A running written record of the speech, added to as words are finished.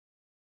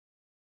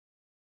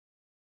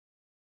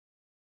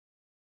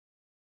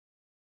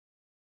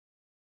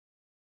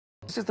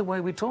This is the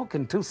way we talk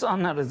in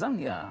Tucson,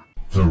 Arizona.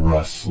 The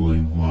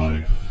Wrestling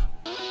Life.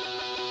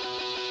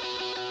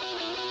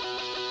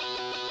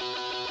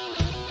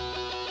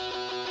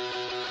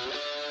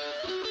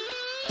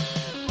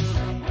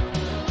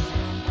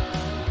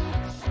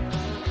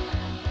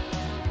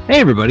 Hey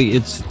everybody,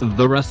 it's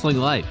The Wrestling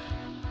Life.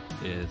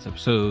 It's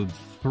episode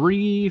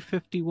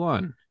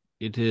 351.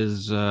 It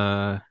is,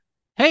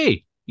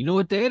 hey, you know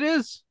what day it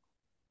is?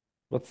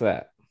 What's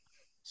that?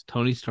 It's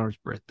Tony Starr's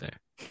birthday.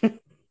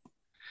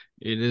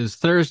 It is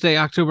Thursday,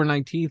 October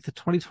 19th,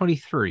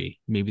 2023.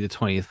 Maybe the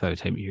 20th by the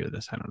time you hear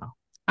this. I don't know.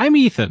 I'm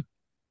Ethan.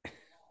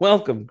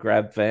 Welcome,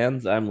 Grab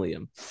fans. I'm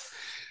Liam.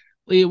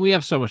 Liam, we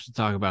have so much to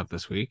talk about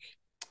this week.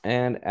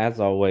 And as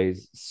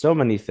always, so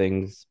many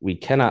things we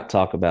cannot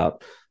talk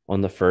about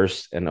on the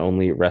first and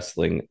only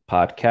wrestling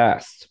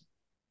podcast.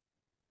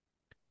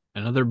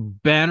 Another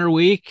banner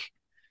week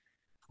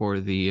for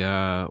the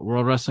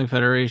World Wrestling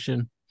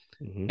Federation.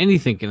 Mm-hmm.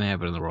 Anything can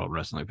happen in the World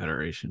Wrestling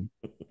Federation.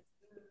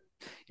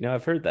 You know,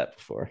 I've heard that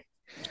before.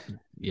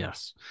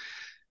 Yes.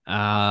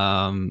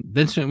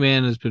 Vince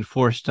McMahon has been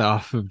forced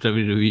off of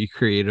WWE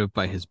creative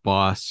by his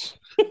boss.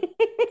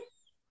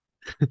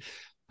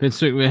 Vince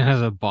McMahon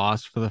has a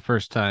boss for the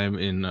first time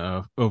in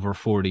over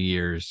 40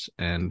 years,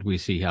 and we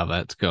see how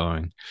that's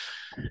going.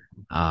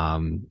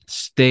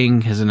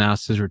 Sting has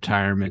announced his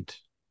retirement.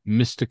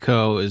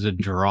 Mystico is a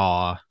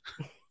draw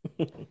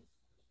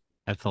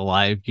at the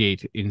Live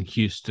Gate in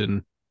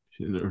Houston,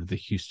 or the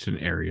Houston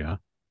area.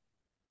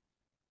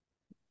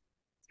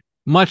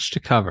 Much to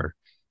cover.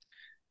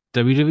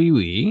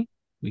 WWE,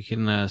 we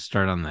can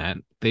start on that.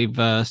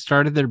 They've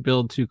started their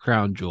build to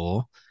Crown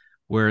Jewel,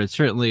 where it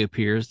certainly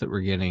appears that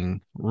we're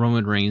getting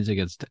Roman Reigns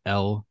against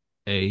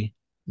L.A.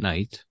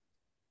 Knight.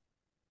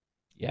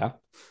 Yeah.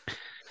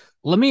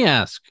 Let me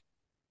ask,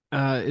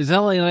 is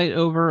L.A. Knight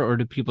over, or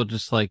do people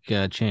just like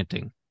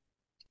chanting?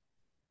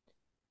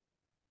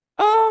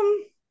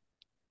 I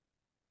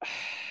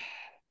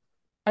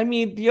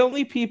mean, the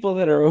only people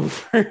that are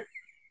over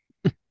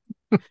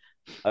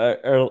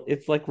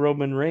it's like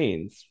Roman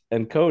Reigns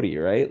and Cody,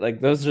 right? Like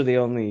those are the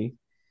only,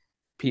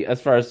 as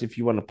far as if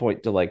you want to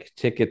point to like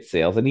ticket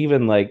sales, and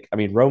even like, I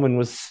mean, Roman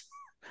was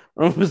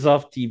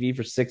off TV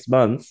for 6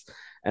 months,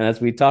 and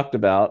as we talked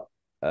about,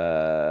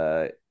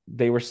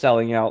 they were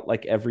selling out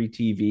like every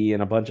TV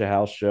and a bunch of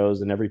house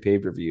shows and every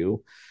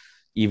pay-per-view,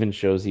 even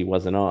shows he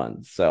wasn't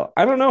on. So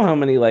I don't know how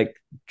many like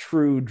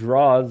true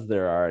draws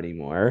there are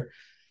anymore,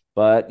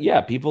 but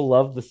yeah, people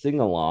love the sing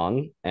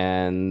along,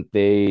 and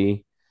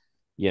they,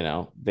 you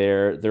know,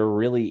 they're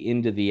really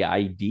into the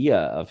idea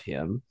of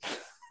him.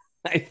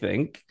 I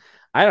think.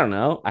 I don't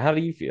know. How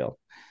do you feel?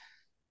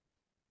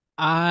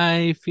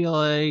 I feel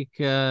like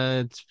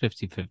it's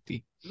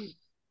 50-50.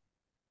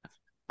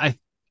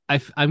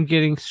 I'm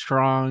getting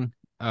strong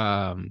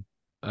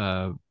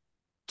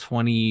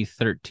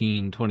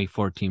 2013,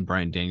 2014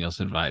 Bryan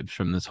Danielson vibes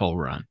from this whole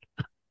run.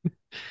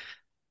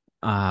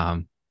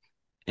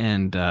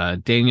 And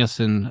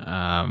Danielson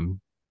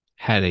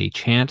had a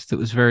chant that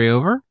was very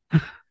over.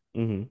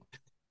 Mm-hmm.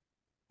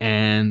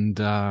 And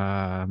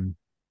I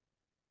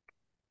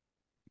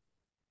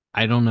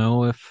don't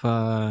know if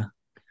at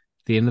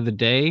the end of the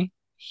day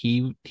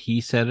he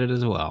said it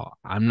as well.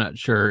 I'm not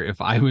sure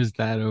if I was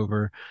that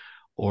over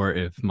or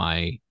if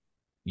my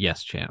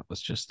yes chant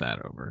was just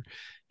that over.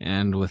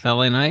 And with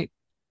LA Knight,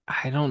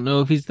 I don't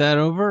know if he's that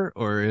over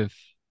or if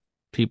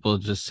people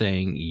just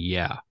saying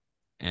yeah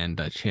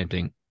and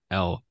chanting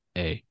LA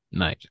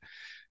Knight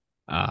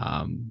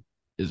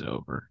is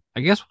over. I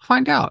guess we'll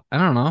find out. I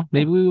don't know.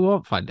 Maybe we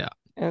won't find out.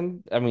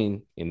 And I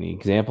mean, in the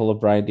example of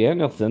Bryan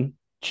Danielson,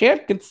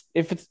 chant gets,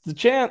 if it's the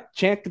chant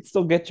can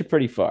still get you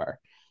pretty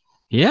far.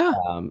 Yeah.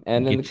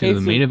 And in the to case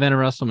the main of, event of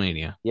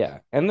WrestleMania.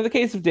 yeah, and in the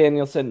case of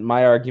Danielson,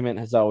 my argument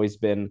has always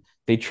been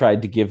they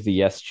tried to give the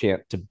yes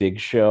chant to Big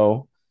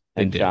Show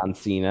and John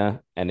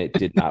Cena, and it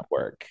did not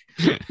work.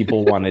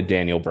 People wanted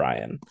Daniel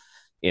Bryan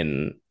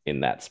in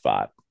that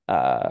spot.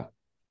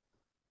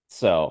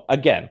 So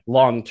again,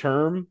 long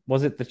term,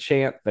 was it the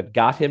chant that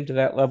got him to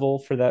that level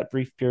for that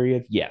brief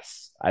period?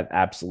 Yes, I've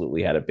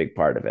absolutely had a big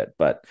part of it,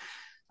 but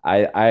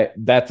I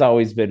that's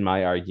always been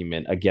my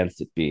argument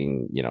against it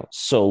being, you know,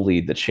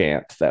 solely the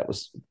chant that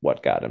was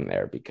what got him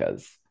there,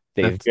 because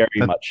they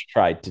very much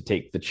tried to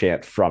take the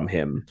chant from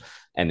him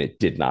and it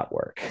did not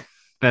work.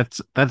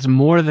 That's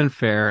more than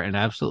fair and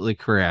absolutely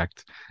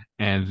correct.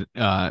 And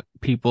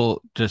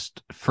people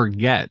just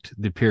forget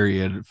the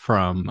period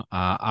from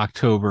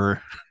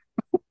October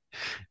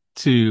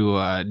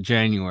to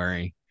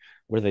January,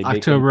 where they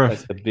October make him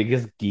like the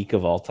biggest geek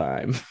of all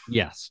time.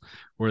 Yes,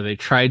 where they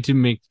tried to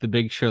make the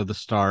Big Show the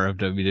star of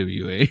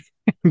WWE.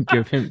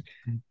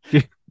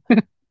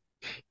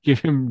 give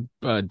him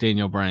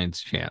Daniel Bryan's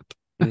chant.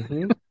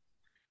 Mm-hmm.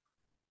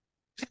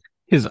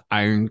 His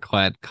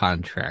ironclad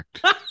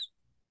contract.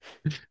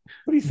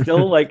 But he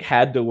still like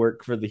had to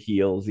work for the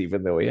heels,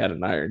 even though he had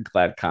an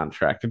ironclad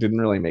contract. It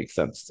didn't really make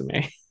sense to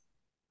me.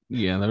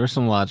 Yeah, there were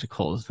some logic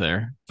holes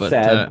there. But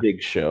sad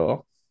Big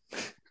Show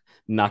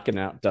knocking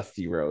out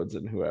Dusty Rhodes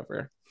and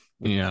whoever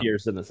with yeah.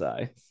 tears in his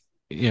eyes.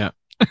 Yeah.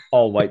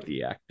 Paul White,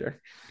 the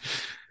actor.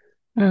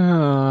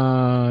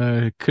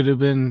 Could have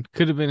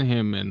been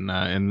him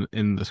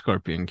in the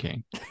Scorpion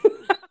King.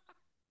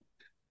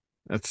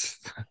 That's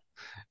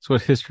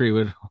what history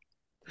would.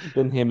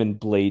 Been him in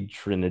Blade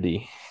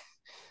Trinity.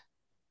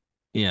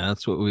 Yeah,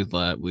 that's what we'd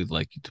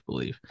like you to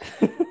believe.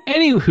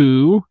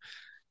 Anywho,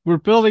 we're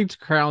building to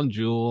Crown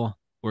Jewel.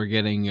 We're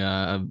getting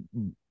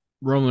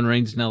Roman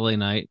Reigns in LA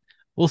Knight.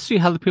 We'll see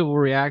how the people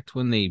react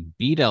when they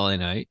beat LA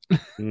Knight.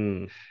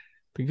 Mm.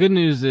 The good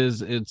news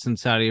is it's in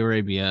Saudi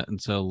Arabia,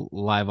 and so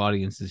live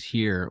audiences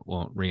here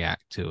won't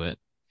react to it.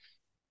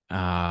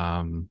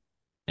 And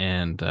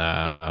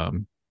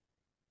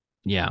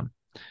yeah.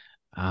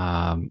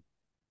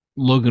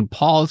 Logan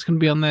Paul is going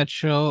to be on that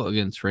show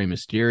against Rey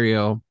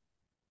Mysterio.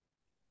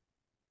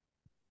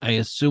 I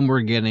assume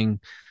we're getting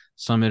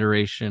some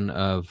iteration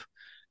of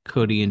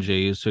Cody and Jey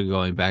Uso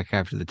going back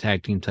after the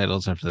tag team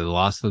titles after they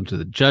lost them to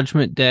the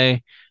Judgment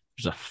Day.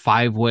 There's a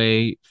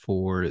 5-way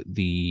for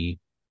the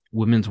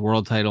women's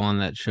world title on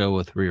that show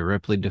with Rhea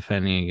Ripley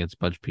defending against a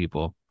bunch of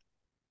people.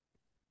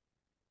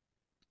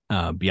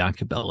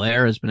 Bianca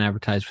Belair has been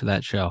advertised for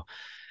that show.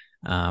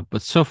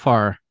 But so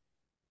far,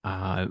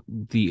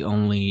 the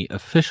only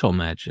official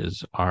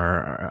matches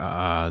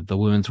are the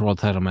women's world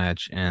title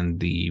match and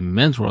the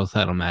men's world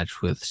title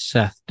match with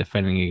Seth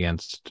defending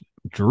against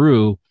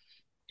Drew,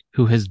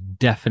 who has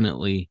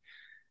definitely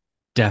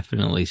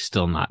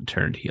still not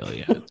turned heel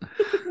yet.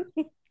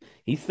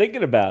 He's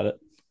thinking about it.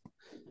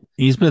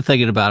 He's been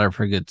thinking about it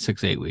for a good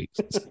 6-8 weeks,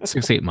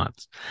 6-8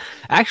 months.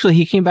 Actually,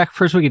 he came back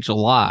first week of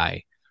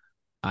July,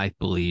 I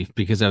believe,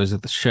 because I was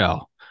at the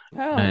show. Oh,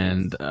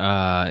 And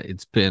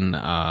it's been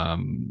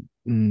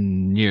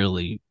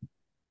nearly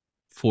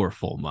 4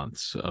 full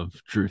months of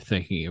Drew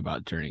thinking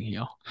about turning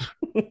heel.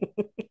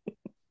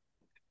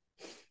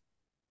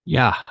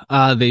 Yeah,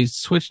 they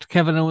switched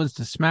Kevin Owens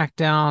to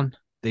SmackDown.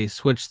 They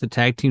switched the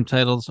tag team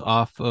titles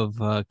off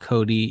of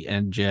Cody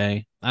and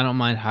Jay. I don't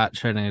mind hot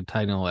shotting a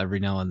title every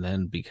now and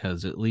then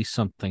because at least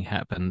something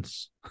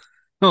happens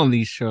on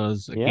these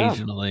shows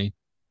occasionally.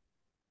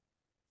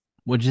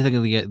 What do you think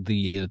of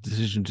the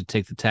decision to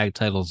take the tag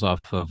titles off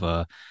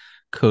of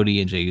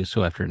Cody and Jey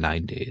Uso after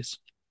 9 days?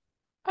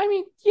 I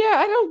mean, yeah,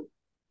 I don't.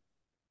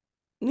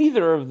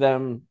 Neither of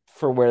them,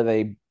 for where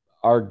they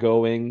are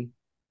going,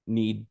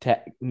 need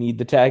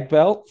the tag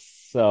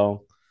belts.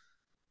 So,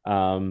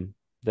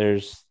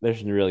 there's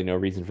really no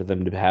reason for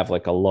them to have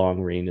like a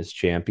long reign as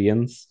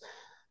champions.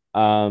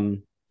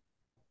 Um,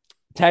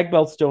 Tag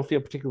belts don't feel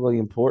particularly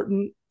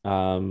important.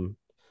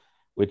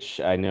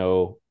 Which I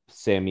know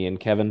Sammy and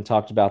Kevin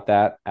talked about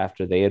that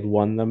after they had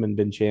won them and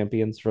been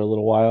champions for a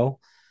little while,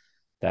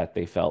 that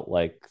they felt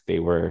like they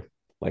were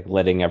like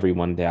letting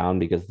everyone down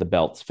because the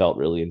belts felt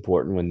really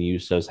important when the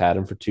Usos had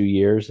them for 2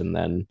 years, and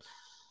then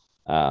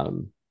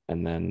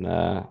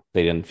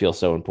they didn't feel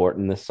so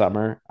important this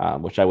summer,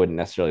 which I wouldn't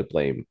necessarily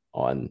blame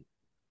on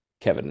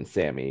Kevin and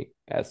Sammy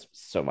as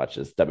so much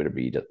as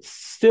WWE does.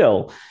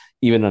 Still,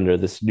 even under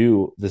this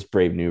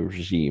brave new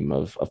regime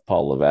of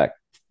Paul Levesque,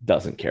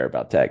 doesn't care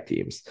about tag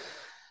teams.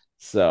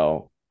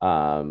 So,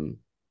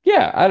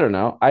 yeah, I don't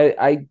know.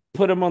 I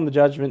put him on the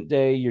Judgment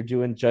Day. You're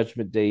doing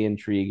Judgment Day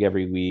intrigue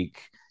every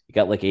week. You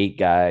got like 8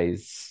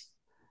 guys,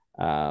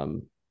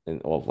 and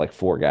well, like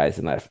 4 guys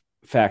in that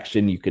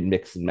faction. You can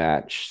mix and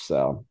match.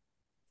 So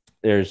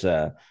there's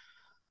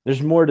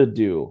more to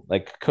do.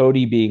 Like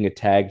Cody being a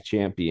tag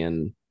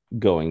champion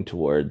going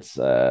towards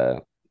as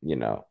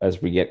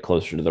we get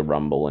closer to the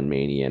Rumble and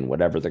Mania and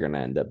whatever they're going to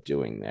end up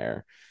doing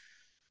there.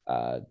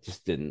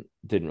 Just didn't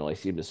really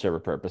seem to serve a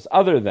purpose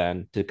other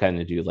than to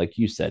kind of do, like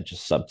you said,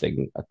 just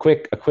something a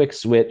quick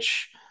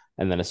switch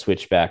and then a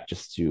switch back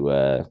just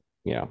to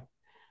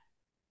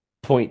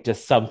point to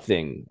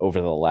something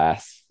over the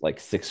last like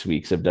 6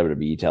 weeks of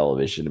WWE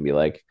television and be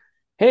like,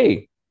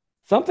 hey,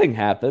 something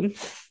happened.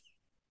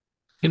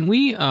 Can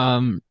we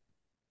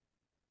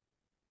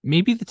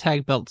maybe the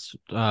tag belts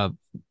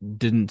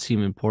didn't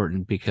seem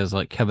important because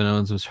like Kevin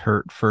Owens was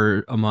hurt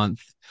for a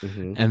month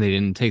and they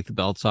didn't take the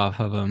belts off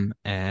of him,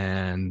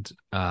 and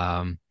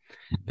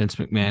Vince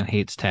McMahon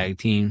hates tag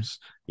teams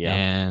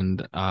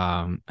and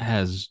and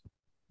is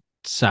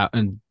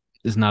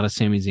not a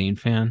Sami Zayn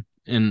fan,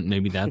 and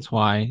maybe that's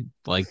why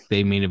like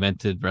they main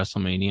evented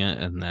WrestleMania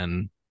and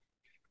then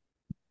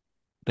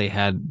they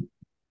had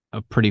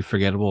a pretty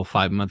forgettable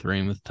 5-month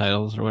reign with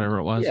titles or whatever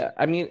it was. Yeah,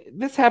 I mean,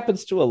 this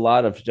happens to a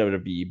lot of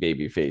WWE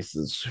baby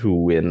faces who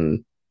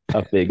win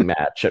a big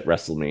match at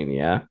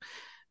WrestleMania,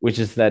 which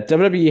is that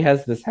WWE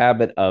has this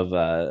habit of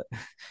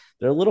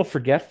they're a little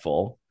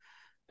forgetful,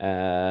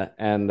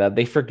 and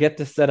they forget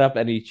to set up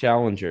any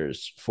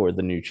challengers for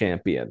the new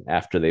champion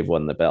after they've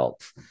won the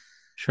belt.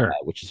 Sure.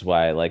 Which is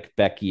why like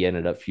Becky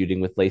ended up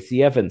feuding with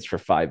Lacey Evans for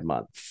 5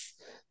 months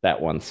that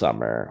one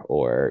summer,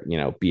 or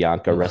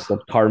Bianca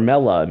wrestled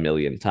Carmella a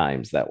million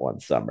times that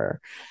one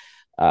summer,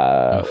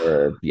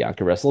 or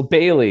Bianca wrestled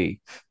Bayley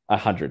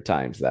 100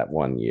 times that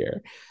one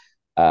year.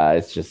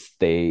 It's just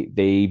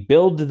they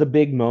build the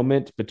big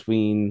moment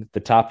between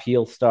the top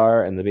heel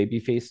star and the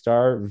babyface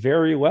star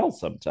very well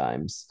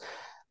sometimes,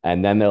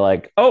 and then they're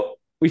like, oh,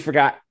 we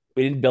forgot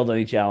we didn't build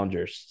any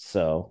challengers,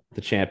 so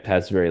the champ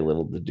has very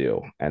little to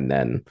do. And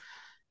then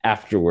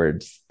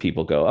afterwards,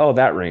 people go, "Oh,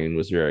 that reign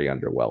was very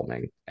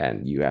underwhelming,"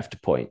 and you have to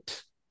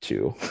point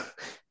to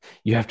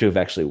you have to have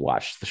actually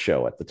watched the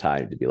show at the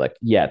time to be like,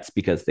 "Yeah, it's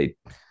because they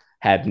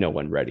had no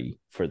one ready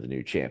for the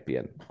new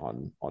champion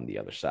on the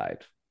other side."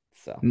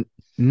 So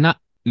not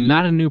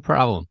a new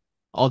problem.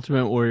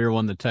 Ultimate Warrior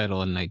won the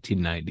title in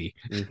 1990.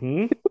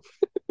 mm-hmm.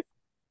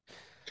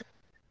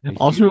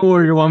 Ultimate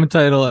Warrior won the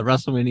title at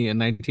WrestleMania in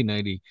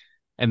 1990,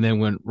 and then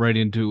went right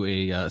into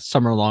a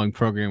summer-long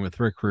program with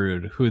Rick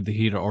Rude, who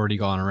he'd already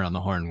gone around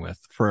the horn with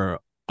for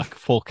a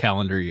full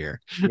calendar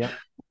year. Yep.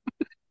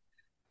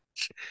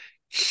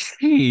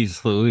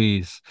 Jeez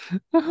Louise.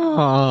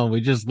 Oh,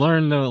 we just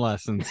learned no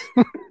lessons.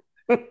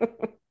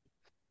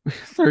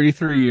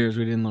 33 years,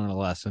 we didn't learn a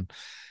lesson.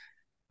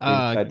 They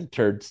tried to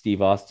turn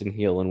Steve Austin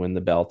heel and win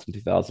the belt in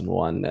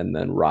 2001, and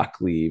then Rock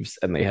leaves,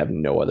 and they have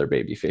no other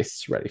baby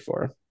faces ready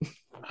for him.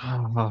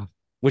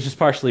 Which is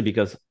partially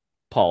because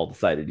Paul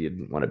decided he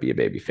didn't want to be a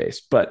baby face,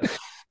 but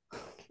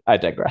I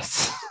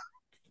digress.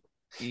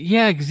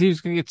 Yeah, because he was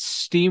going to get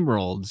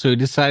steamrolled, so he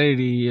decided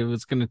he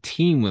was going to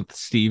team with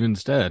Steve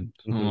instead.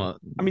 Mm-hmm. Well,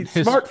 I mean,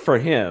 smart for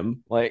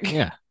him, like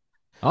yeah,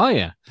 oh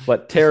yeah,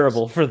 but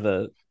terrible for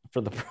the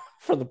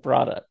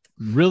product.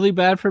 Really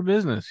bad for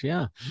business,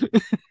 yeah.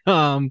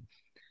 Kevin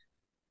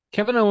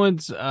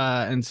Owens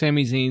and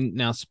Sami Zayn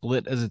now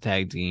split as a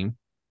tag team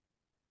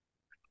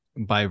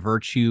by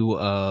virtue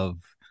of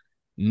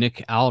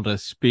Nick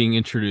Aldis being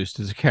introduced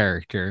as a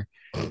character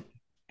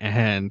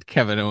and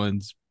Kevin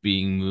Owens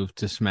being moved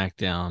to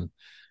SmackDown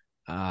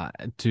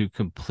to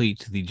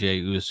complete the Jey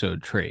Uso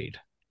trade.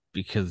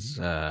 Because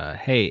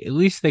hey, at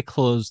least they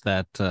closed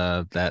that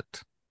I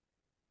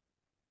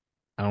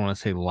don't want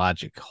to say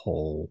logic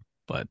hole,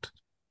 but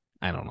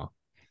I don't know.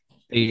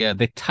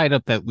 They tied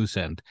up that loose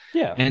end.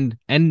 Yeah. And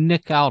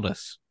Nick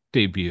Aldis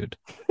debuted.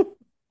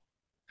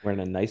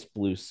 Wearing a nice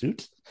blue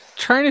suit.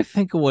 Trying to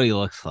think of what he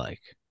looks like.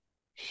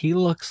 He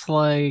looks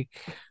like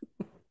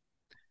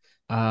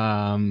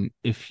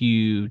if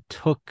you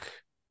took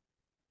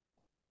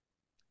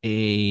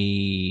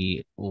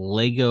a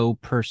Lego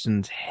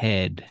person's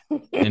head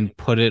and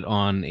put it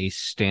on a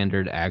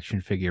standard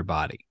action figure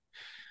body.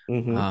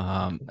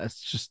 Mm-hmm. That's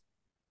just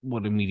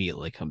what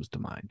immediately comes to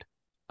mind.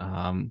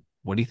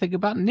 What do you think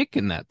about Nick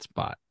in that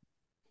spot?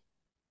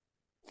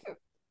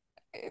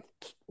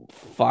 It's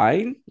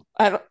fine.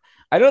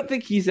 I don't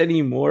think he's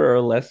any more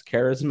or less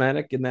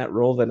charismatic in that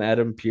role than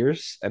Adam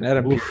Pearce. And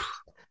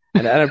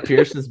Adam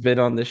Pearce has been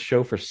on this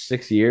show for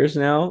 6 years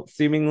now,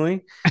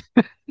 seemingly,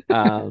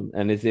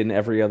 and is in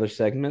every other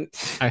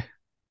segment.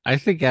 I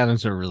think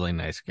Adam's a really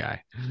nice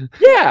guy.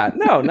 Yeah,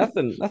 no,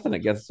 nothing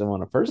against him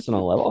on a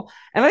personal level.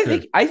 And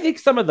I think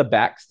some of the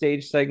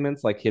backstage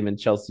segments, like him and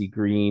Chelsea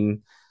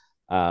Green,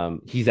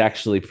 he's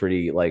actually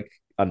pretty like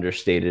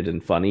understated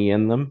and funny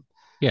in them.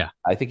 Yeah,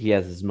 I think he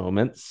has his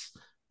moments,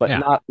 but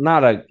yeah.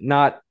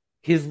 not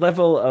his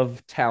level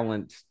of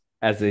talent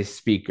as a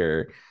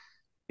speaker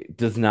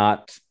does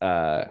not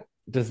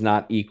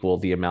equal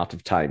the amount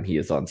of time he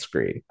is on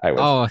screen. I would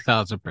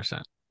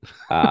 1,000%.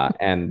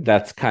 And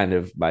that's kind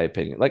of my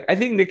opinion. Like, I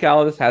think Nick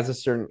Aldis has a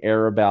certain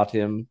air about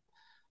him.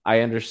 I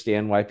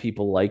understand why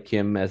people like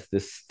him as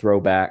this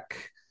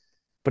throwback,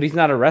 but he's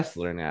not a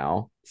wrestler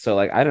now. So,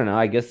 like, I don't know.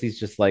 I guess he's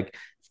just like,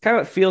 it kind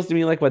of feels to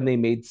me like when they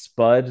made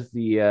Spud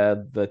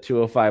the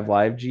 205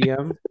 Live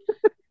GM,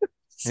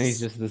 and he's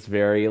just this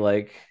very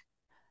like,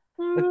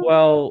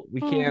 well, we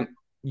can't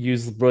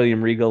use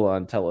William Regal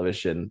on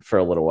television for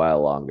a little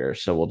while longer,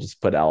 so we'll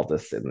just put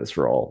Aldis in this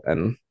role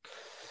and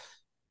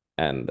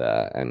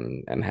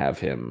have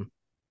him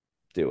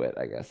do it.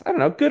 I guess, I don't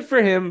know. Good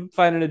for him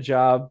finding a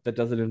job that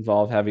doesn't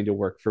involve having to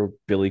work for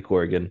Billy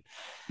Corgan.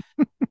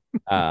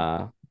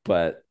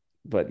 But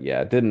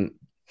yeah, didn't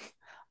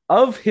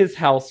of his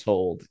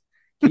household.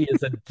 He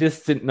is a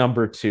distant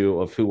number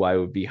 2 of who I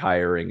would be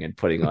hiring and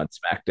putting on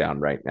SmackDown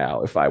right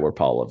now if I were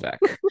Paul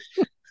Levesque.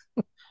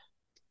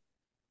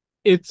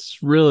 It's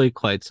really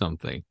quite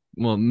something.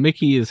 Well,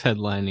 Mickey is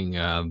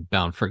headlining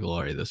Bound for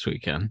Glory this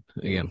weekend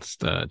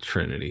against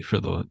Trinity for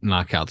the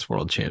Knockouts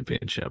World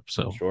Championship.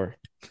 So sure.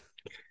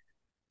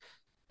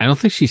 I don't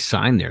think she's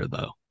signed there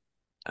though.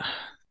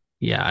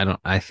 Yeah, I don't.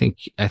 I think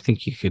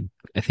you could.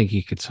 I think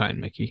you could sign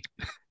Mickey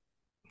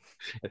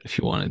if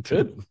you wanted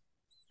to. Good.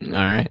 All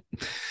right.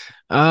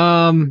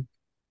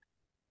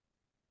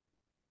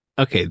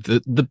 Okay.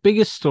 The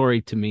biggest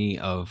story to me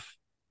of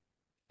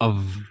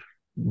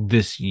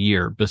this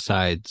year,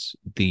 besides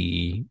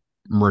the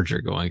merger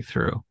going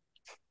through,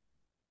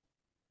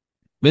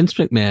 Vince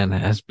McMahon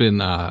has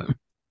been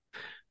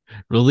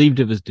relieved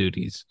of his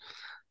duties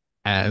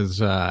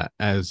as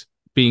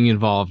being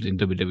involved in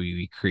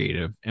WWE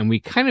creative, and we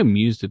kind of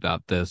mused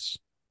about this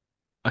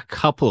a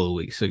couple of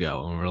weeks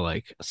ago, and we're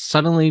like,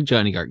 suddenly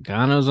Johnny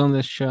Gargano's on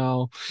this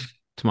show,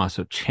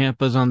 Tommaso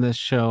Ciampa's on this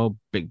show,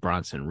 Big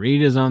Bronson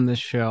Reed is on this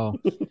show.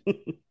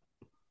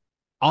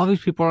 All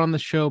these people are on the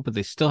show, but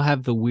they still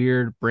have the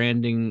weird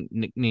branding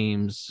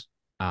nicknames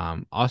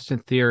Austin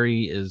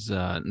Theory is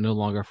no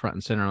longer front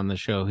and center on the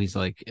show. He's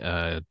like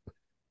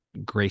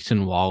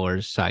Grayson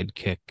Waller's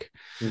sidekick.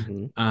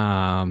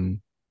 Mm-hmm.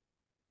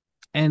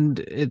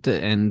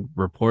 And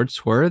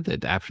reports were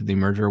that after the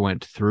merger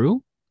went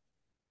through,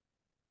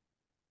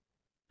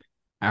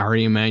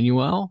 Ari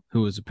Emanuel,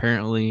 who was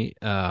apparently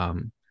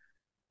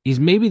he's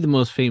maybe the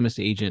most famous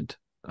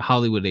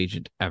Hollywood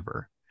agent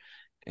ever.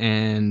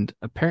 And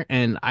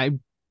I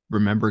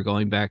remember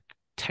going back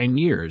 10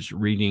 years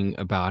reading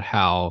about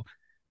how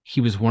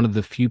he was one of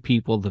the few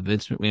people that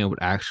Vince McMahon would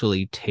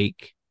actually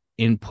take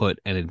input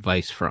and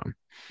advice from.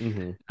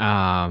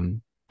 Mm-hmm.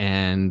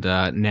 And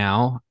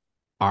now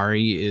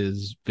Ari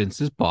is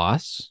Vince's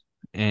boss,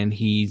 and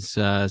he's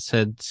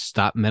said,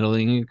 stop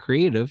meddling in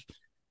creative.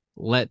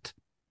 Let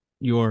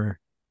your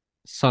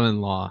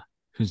son-in-law,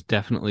 who's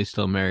definitely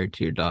still married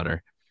to your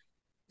daughter,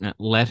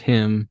 let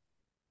him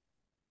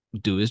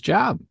do his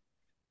job.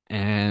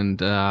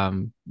 And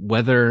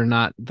whether or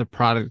not the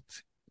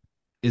product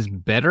is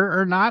better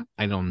or not,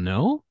 I don't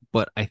know.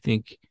 But I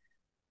think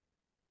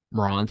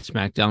Raw and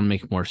SmackDown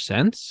make more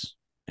sense.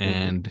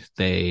 And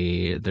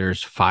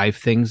there's 5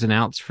 things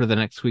announced for the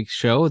next week's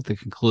show at the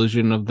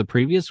conclusion of the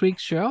previous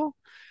week's show.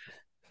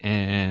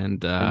 And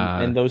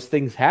those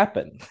things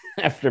happen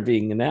after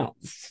being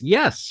announced.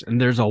 Yes, and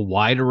there's a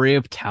wide array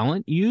of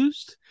talent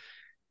used.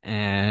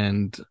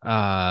 And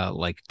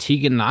like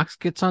Tegan Knox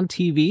gets on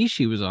TV.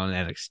 She was on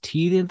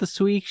NXT this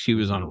week. She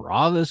was on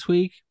Raw this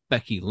week.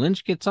 Becky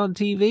Lynch gets on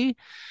TV.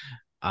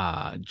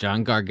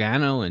 John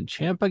Gargano and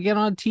Ciampa get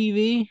on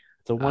TV.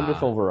 It's a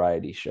wonderful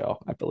variety show,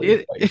 I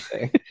believe.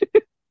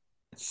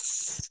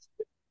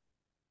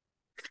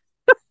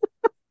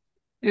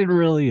 It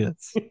really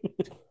is.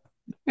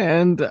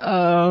 And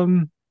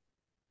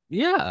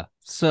yeah,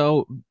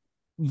 so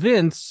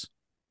Vince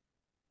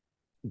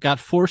got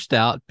forced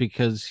out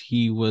because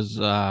he was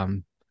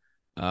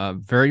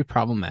very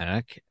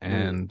problematic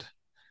and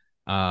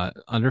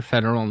under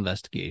federal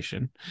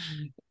investigation,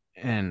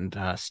 and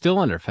still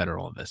under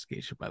federal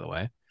investigation, by the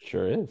way.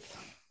 Sure is.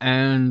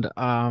 And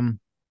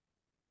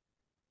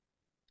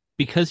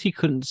because he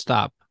couldn't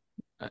stop,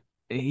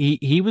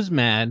 he was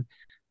mad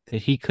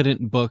that he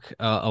couldn't book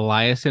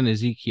Elias and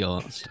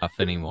Ezekiel stuff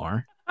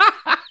anymore.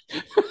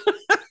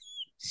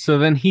 So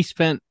then he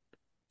spent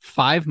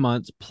 5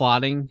 months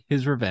plotting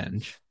his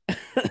revenge.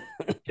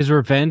 His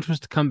revenge was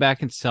to come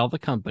back and sell the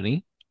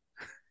company.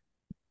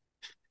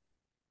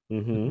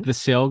 Mm-hmm. The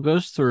sale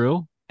goes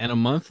through, and a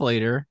month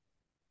later,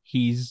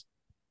 he's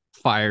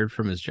fired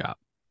from his job.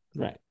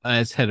 Right.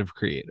 As head of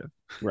creative.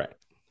 Right.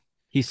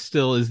 He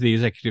still is the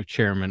executive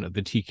chairman of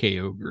the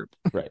TKO group.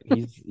 Right.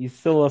 He's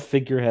still a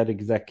figurehead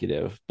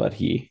executive, but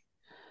he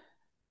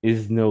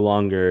is no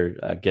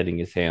longer getting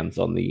his hands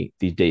on the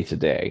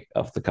day-to-day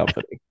of the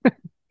company.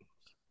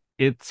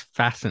 It's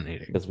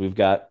fascinating because we've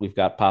got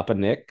Papa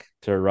Nick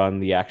to run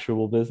the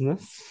actual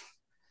business.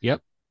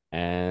 Yep.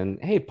 And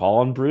hey,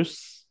 Paul and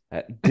Bruce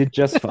did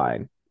just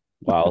fine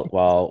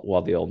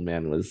while the old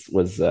man was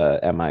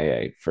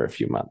MIA for a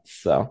few months.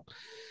 So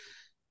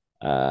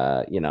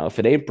if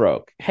it ain't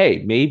broke,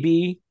 hey,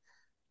 maybe,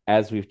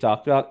 as we've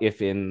talked about,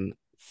 if in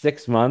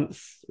 6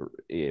 months,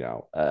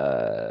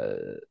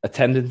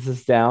 attendance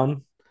is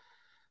down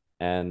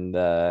and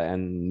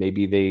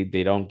maybe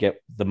they don't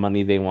get the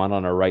money they want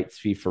on a rights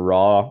fee for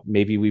Raw,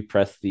 maybe we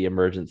press the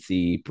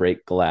emergency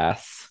break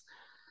glass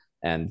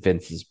and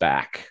Vince is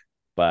back.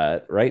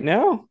 But right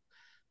now,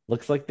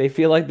 looks like they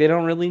feel like they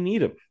don't really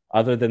need him,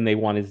 other than they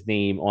want his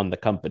name on the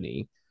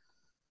company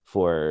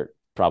for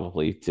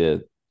probably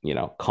to,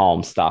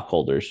 calm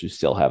stockholders who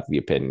still have the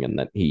opinion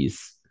that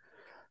he's,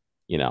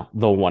 the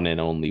one and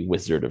only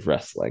wizard of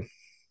wrestling.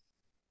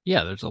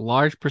 Yeah, there's a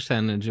large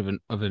percentage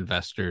of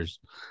investors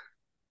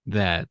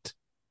that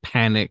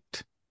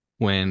panicked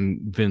when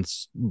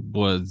Vince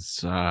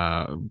was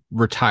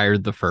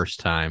retired the first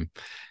time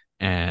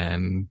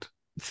and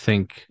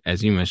think,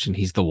 as you mentioned,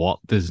 he's the Walt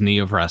Disney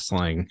of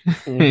wrestling.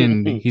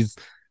 And he's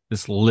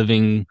this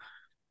living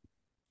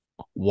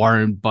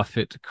Warren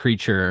Buffett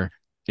creature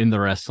in the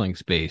wrestling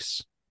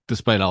space,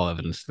 despite all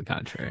evidence to the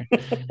contrary.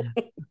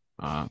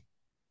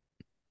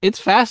 It's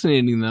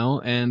fascinating though,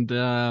 and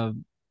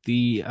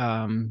the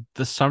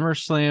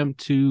SummerSlam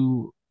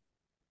to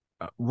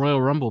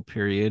Royal Rumble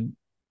period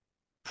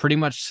pretty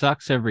much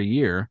sucks every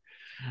year.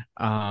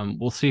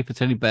 We'll see if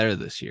it's any better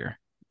this year.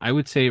 I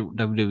would say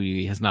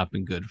WWE has not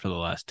been good for the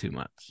last 2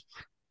 months.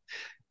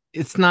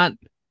 It's not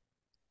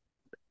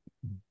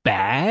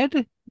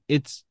bad.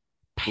 It's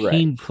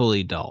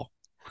painfully dull.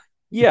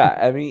 Yeah,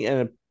 I mean,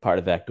 and part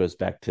of that goes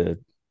back to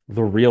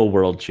the real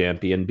world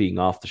champion being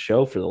off the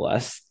show for the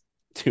last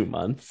 2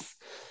 months.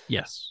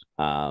 Yes.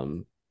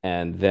 And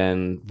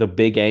then the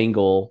big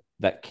angle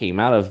that came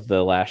out of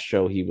the last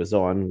show he was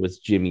on was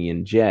Jimmy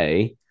and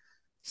Jay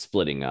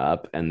splitting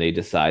up, and they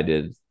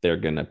decided they're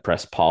going to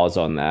press pause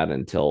on that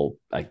until,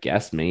 I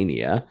guess,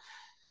 Mania.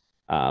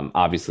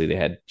 Obviously they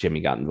had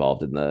Jimmy got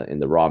involved in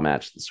the Raw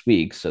match this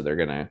week, so they're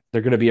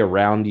gonna be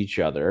around each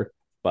other,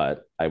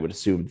 but I would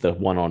assume the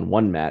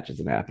one-on-one match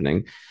isn't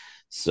happening.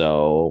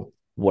 So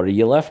what are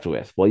you left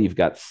with? Well, you've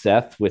got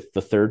Seth with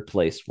the third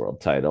place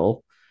world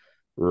title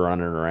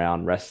running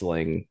around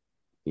wrestling,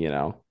 you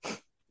know,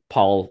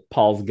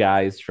 Paul's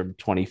guys from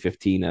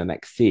 2015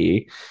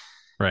 NXT,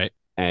 Right.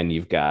 and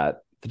you've got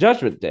the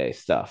Judgment Day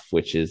stuff,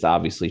 which is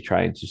obviously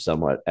trying to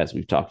somewhat, as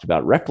we've talked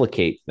about,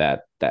 replicate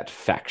that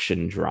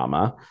faction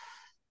drama,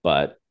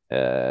 but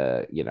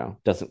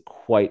doesn't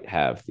quite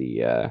have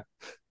the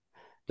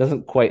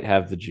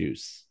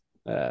juice,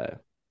 at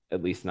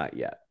least not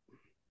yet.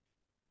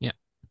 Yeah.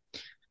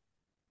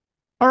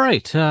 All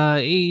right.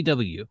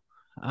 AEW.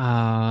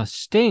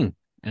 Sting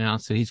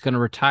announced that he's going to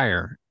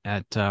retire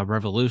at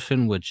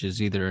Revolution, which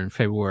is either in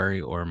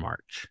February or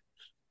March.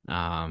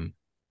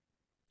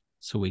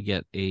 So we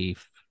get a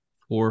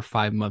 4 or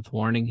 5 month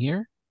warning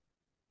here.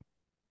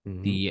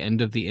 Mm-hmm. The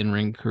end of the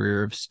in-ring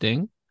career of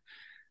Sting.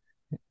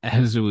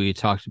 As we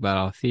talked about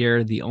off the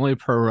air, the only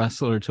pro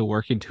wrestler to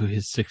work into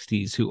his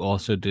 60s who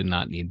also did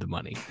not need the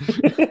money.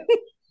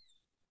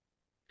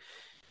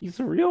 He's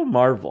a real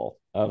marvel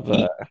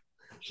of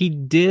he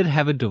did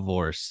have a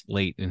divorce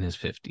late in his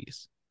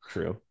 50s.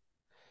 True.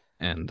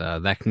 And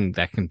that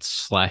can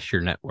slash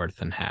your net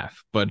worth in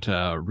half. But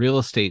real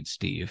estate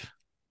Steve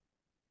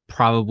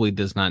probably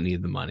does not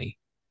need the money,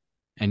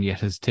 and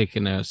yet has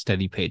taken a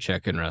steady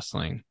paycheck in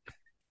wrestling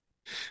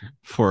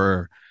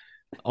for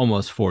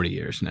almost 40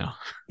 years now.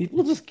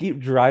 People just keep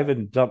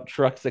driving dump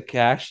trucks of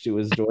cash to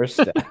his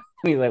doorstep.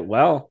 He's like,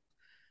 well,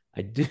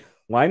 I do.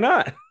 Why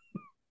not?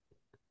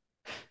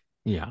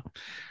 Yeah.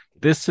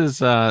 This is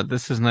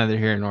neither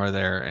here nor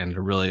there, and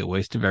really a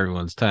waste of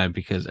everyone's time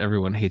because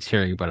everyone hates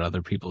hearing about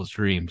other people's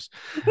dreams.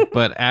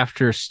 But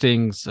after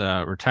Sting's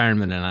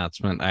retirement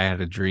announcement, I had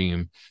a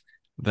dream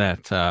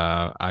that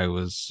I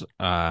was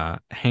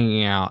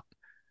hanging out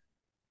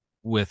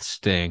with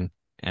Sting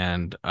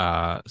and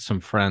some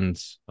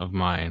friends of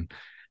mine,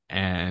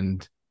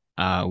 and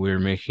we were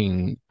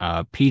making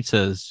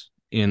pizzas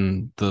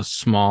in the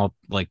small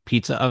like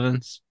pizza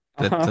ovens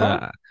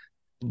that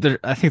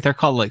I think they're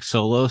called like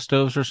solo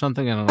stoves or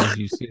something. I don't know if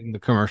you've seen the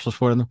commercials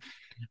for them,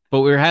 but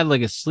we had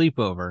like a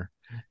sleepover,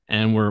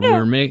 and we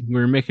were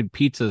making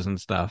pizzas and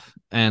stuff.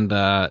 And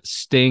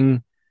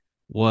Sting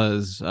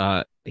was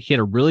he had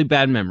a really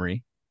bad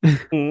memory.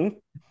 Mhm.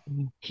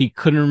 He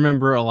couldn't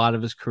remember a lot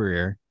of his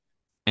career,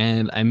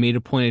 and I made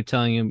a point of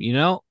telling him,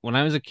 when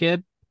I was a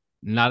kid,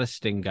 not a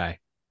Sting guy,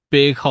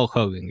 big Hulk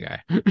Hogan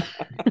guy.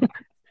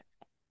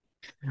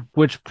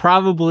 Which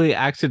probably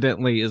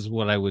accidentally is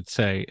what I would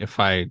say if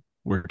I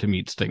were to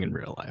meet Sting in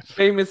real life.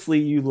 Famously,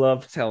 you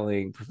love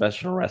telling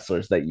professional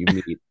wrestlers that you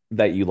meet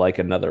that you like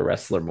another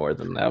wrestler more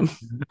than them.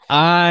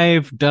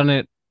 I've done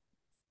it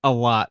a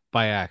lot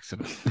by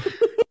accident.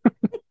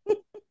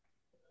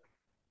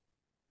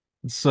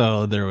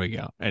 So there we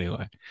go.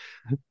 Anyway,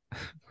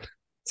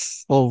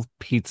 old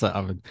pizza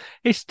oven.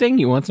 Hey Sting,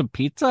 you want some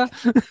pizza?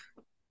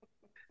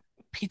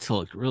 Pizza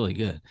looked really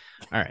good.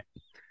 All right.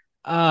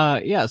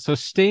 Yeah, so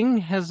Sting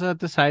has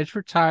decided to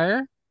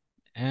retire,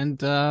 and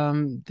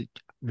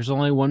there's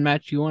only one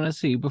match you want to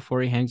see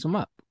before he hangs him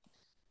up.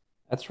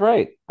 That's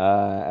right.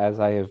 As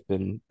I have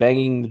been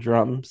banging the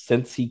drum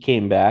since he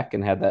came back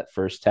and had that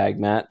first tag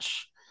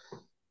match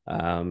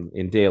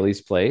in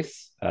Daly's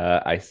place,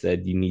 I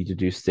said you need to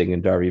do Sting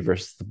and Darby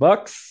versus the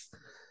Bucks,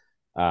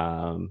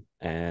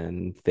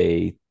 and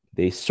they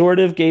sort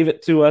of gave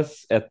it to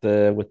us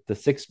with the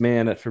 6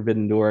 man at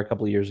Forbidden Door a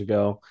couple of years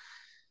ago.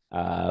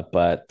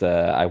 But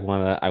I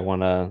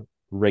want a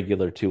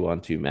regular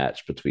 2-on-2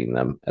 match between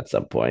them at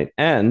some point.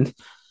 And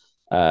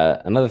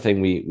another thing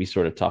we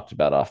sort of talked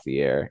about off the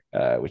air,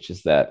 which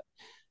is that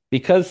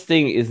because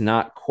Sting is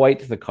not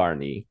quite the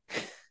Carney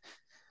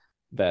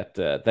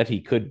that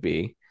he could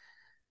be,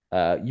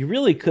 you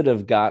really could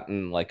have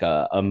gotten like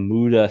a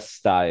Muda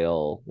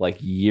style like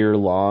year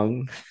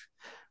long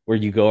where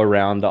you go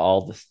around to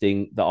all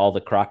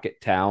the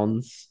Crockett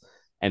towns,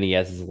 and he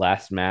has his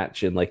last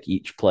match in like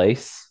each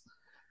place.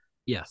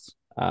 Yes.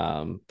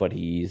 But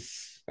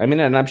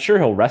and I'm sure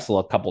he'll wrestle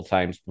a couple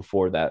times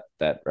before that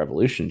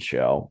Revolution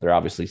show. They're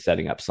obviously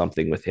setting up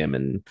something with him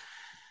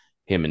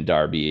and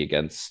Darby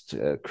against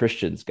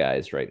Christian's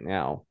guys right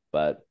now.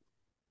 But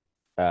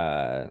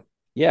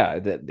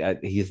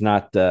he's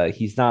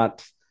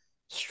not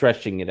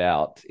stretching it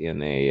out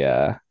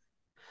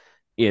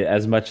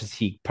as much as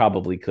he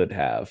probably could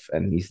have,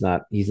 and he's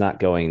not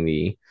going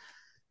the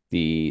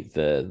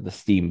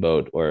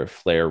Steamboat or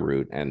Flair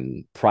route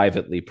and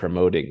privately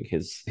promoting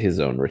his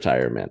own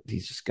retirement.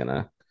 He's just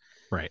gonna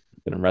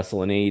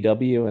wrestle in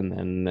AEW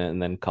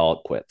and then call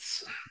it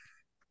quits.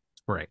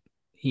 Right.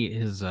 He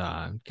is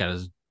got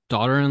his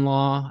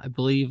daughter-in-law, I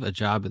believe, a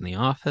job in the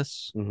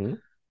office.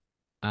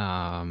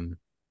 Mm-hmm.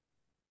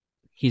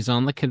 He's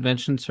on the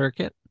convention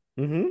circuit.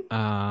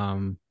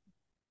 Mm-hmm.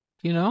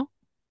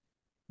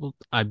 Well,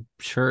 I'm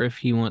sure if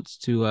he wants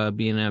to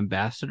be an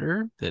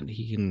ambassador, that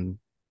he can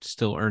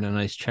still earn a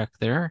nice check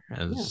there,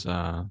 as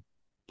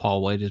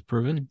Paul White has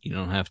proven. You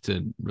don't have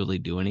to really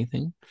do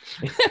anything.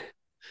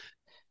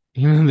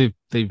 They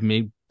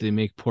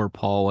make poor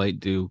Paul White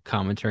do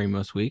commentary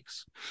most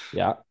weeks.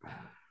 Yeah.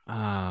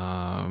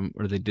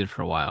 Or they did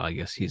for a while. I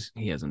guess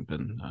he hasn't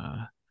been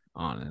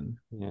on in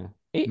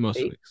Yeah.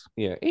 most weeks.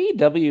 Yeah.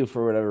 AEW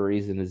for whatever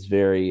reason is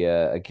very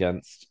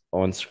against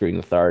on-screen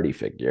authority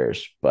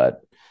figures,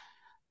 but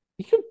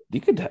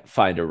you could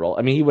find a role.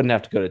 I mean, he wouldn't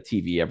have to go to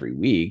TV every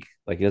week.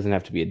 Like he doesn't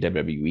have to be a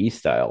WWE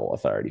style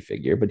authority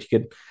figure, but you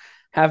could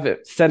have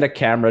it send a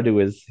camera to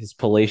his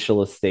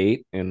palatial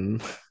estate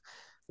and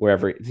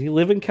wherever. Does he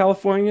live in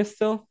California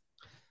still?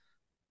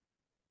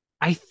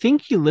 I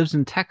think he lives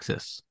in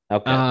Texas.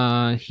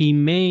 Okay. He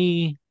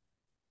may.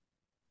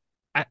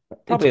 It's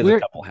Probably has a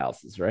weird. couple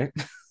houses, right?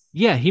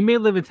 Yeah, he may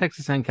live in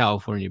Texas and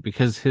California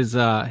because his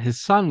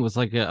son was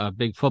like a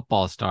big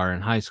football star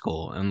in high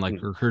school and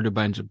like recruited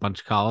by a bunch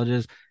of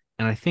colleges,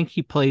 and I think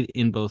he played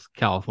in both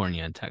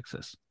California and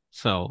Texas.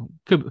 So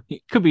could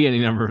be any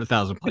number of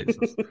 1,000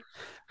 places.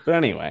 But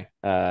anyway,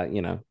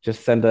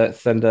 just send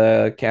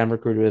a camera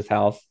crew to his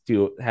house,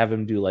 have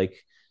him do like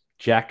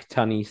Jack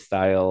Tunney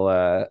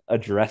style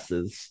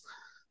addresses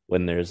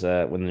when there's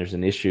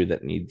an issue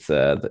that needs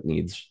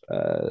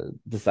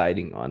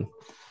deciding on.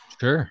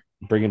 Sure.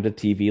 Bring him to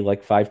TV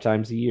like 5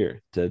 times a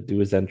year to do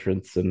his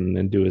entrance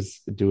and do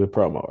a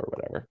promo or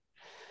whatever.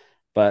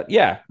 But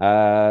yeah,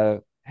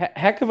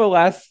 heck of a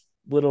last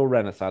little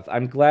renaissance.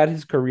 I'm glad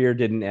his career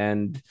didn't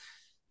end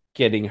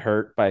getting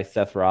hurt by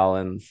Seth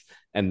Rollins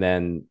and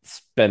then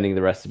spending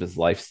the rest of his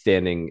life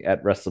standing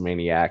at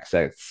WrestleMania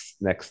Access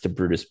next to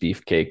Brutus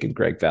Beefcake and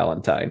Greg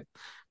Valentine,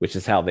 which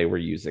is how they were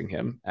using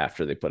him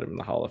after they put him in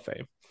the Hall of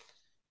Fame.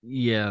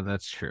 Yeah,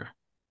 that's true.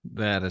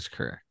 That is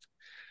correct.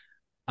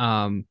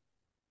 Um,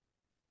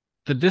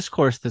 the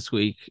discourse this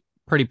week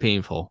pretty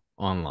painful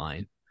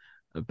online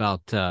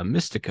about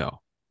Mystico.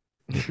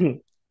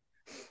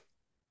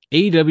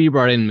 AEW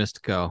brought in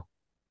Mystico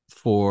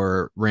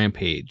for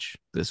Rampage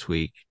this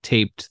week,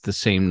 taped the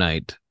same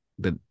night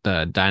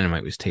that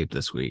Dynamite was taped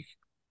this week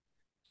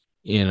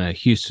in a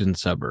Houston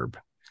suburb.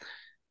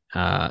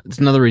 It's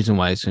another reason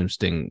why I assume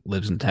Sting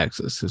lives in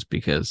Texas is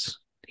because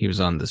he was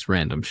on this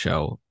random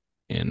show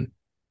in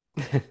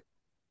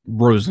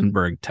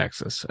Rosenberg,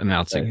 Texas,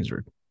 announcing his.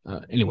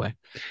 Anyway,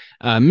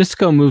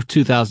 Mystico moved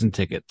 2,000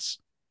 tickets,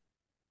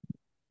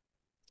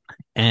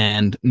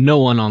 and no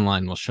one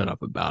online will shut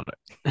up about it.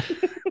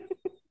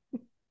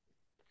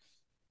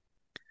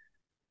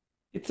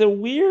 It's a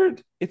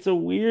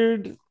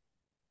weird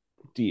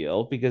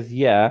deal because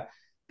yeah,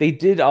 they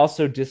did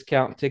also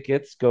discount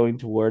tickets going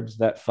towards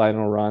that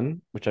final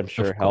run, which I'm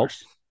sure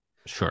helped.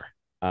 Sure.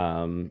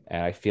 And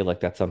I feel like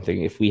that's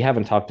something if we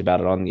haven't talked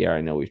about it on the air,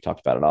 I know we've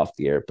talked about it off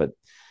the air, but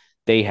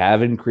they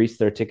have increased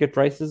their ticket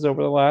prices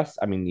over the last.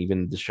 I mean,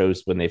 even the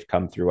shows when they've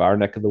come through our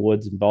neck of the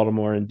woods in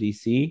Baltimore and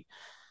DC,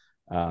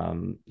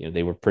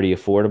 they were pretty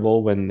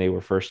affordable when they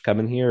were first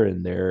coming here,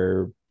 and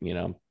they're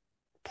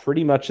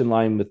pretty much in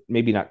line with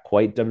maybe not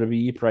quite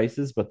WWE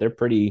prices, but they're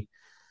pretty.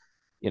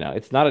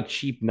 It's not a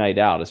cheap night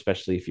out,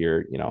 especially if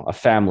you're a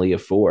family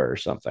of four or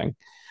something.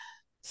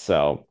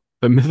 So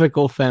the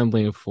mythical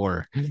family of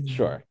four,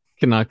 sure,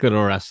 cannot go to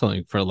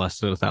wrestling for less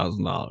than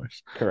 $1,000.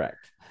 Correct.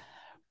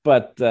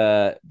 But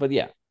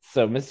yeah,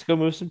 so Mystico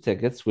moved some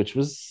tickets, which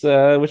was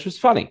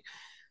funny.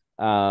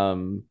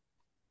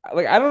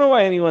 Like I don't know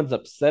why anyone's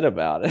upset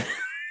about it,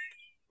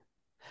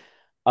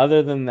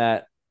 other than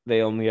that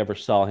they only ever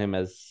saw him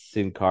as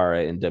Sin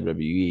Cara in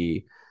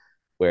WWE,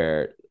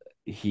 where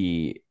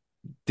he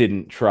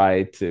didn't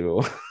try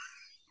to.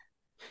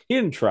 He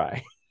didn't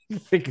try. I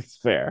think it's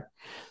fair.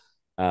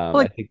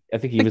 I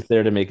think he was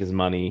there to make his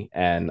money,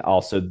 and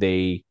also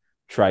they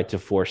tried to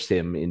force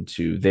him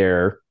into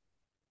their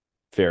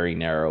very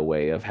narrow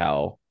way of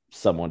how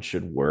someone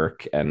should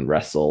work and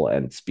wrestle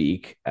and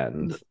speak,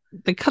 and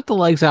they cut the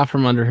legs out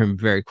from under him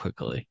very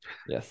quickly.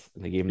 Yes,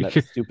 and they gave him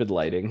that stupid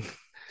lighting.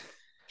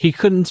 He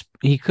couldn't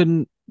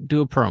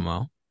do a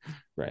promo,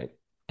 right?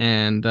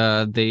 And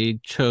they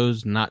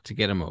chose not to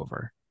get him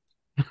over.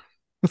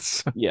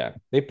 So. Yeah,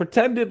 they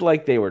pretended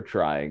like they were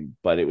trying,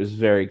 but it was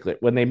very clear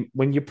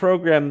when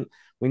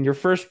your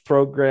first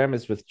program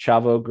is with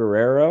Chavo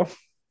Guerrero.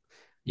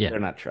 Yeah, they're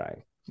not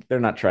trying.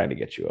 They're not trying to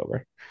get you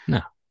over.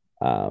 No.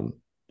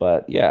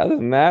 But yeah, other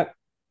than that,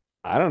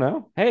 I don't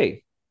know.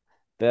 Hey,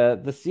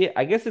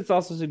 I guess it's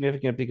also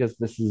significant because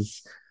this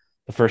is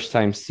the first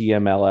time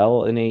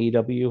CMLL and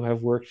AEW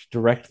have worked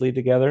directly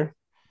together.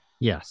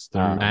 Yes,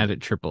 they're mad at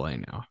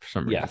AAA now for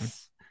some reason.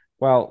 Yes.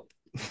 Well,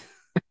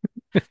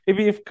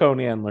 maybe if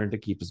Conan learned to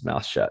keep his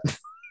mouth shut.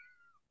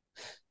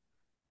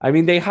 I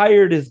mean, they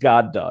hired his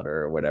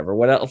goddaughter or whatever.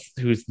 What else?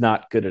 Who's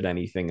not good at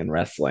anything in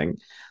wrestling?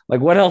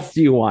 Like, what else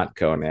do you want,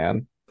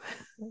 Conan?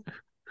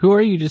 Who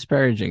are you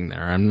disparaging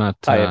there? I'm not.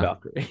 Taya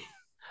Valkyrie.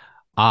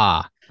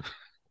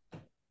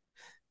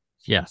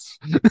 Yes.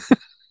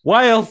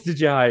 Why else did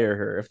you hire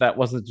her if that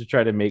wasn't to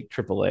try to make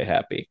AAA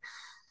happy?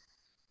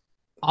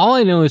 All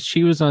I know is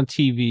she was on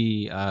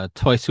TV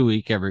twice a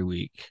week, every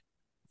week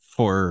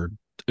for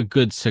a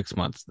good 6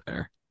 months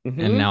there. Mm-hmm.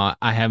 And now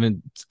I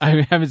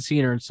haven't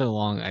seen her in so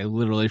long. I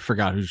literally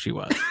forgot who she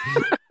was.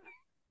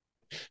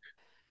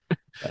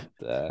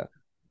 But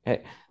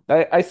hey,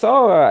 I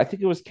saw I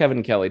think it was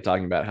Kevin Kelly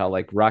talking about how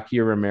like Rocky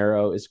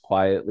Romero is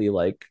quietly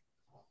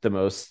the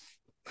most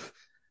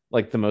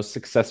the most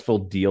successful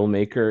deal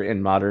maker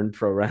in modern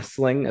pro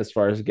wrestling as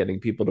far as getting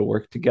people to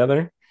work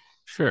together.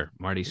 Sure,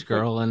 Marty It's like,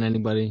 Scurll and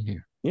anybody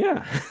here.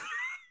 yeah,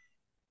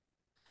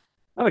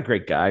 not a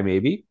great guy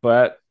maybe,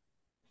 but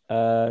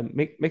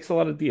makes a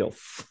lot of deals.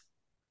 Like,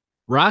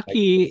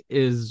 Rocky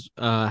is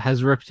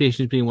has a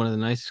reputation as being one of the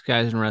nicest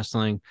guys in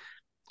wrestling,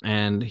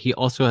 and he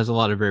also has a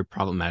lot of very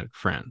problematic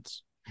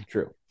friends.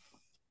 true.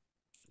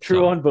 True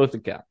So on both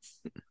accounts.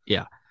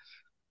 yeah.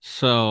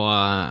 So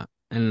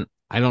and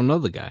I don't know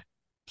the guy.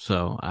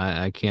 So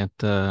I can't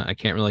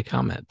really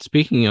comment.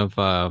 Speaking of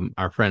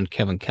our friend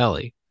Kevin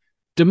Kelly,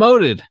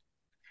 demoted.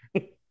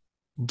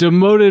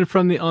 Demoted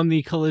from the on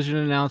the collision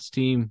announce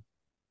team.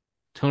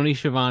 Tony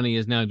Schiavone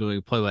is now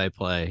doing play by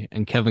play,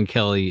 and Kevin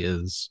Kelly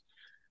is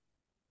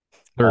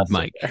third Also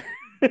mic.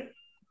 there.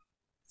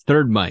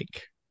 Third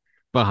mic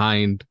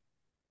behind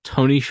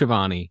Tony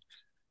Schiavone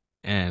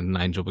and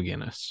Nigel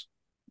McGuinness.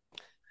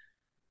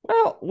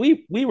 Well,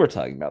 we were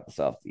talking about this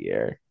off the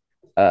air.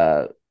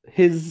 Uh,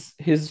 his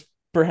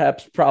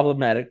perhaps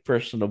problematic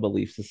personal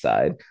beliefs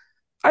aside,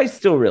 I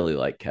still really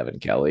like Kevin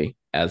Kelly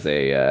as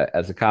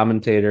a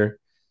commentator.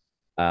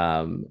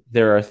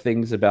 There are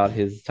things about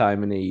his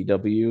time in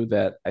AEW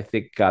that I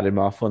think got him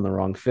off on the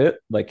wrong foot,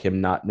 like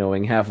him not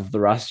knowing half of the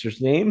roster's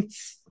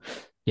names.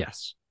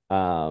 Yes.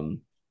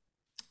 Um,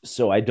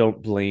 so I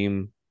don't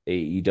blame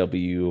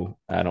AEW.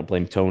 I don't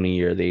blame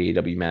Tony or the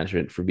AEW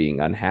management for being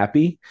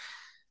unhappy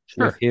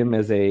with Sure. him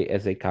as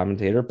a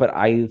commentator, but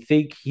I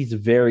think he's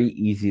very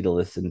easy to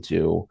listen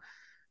to.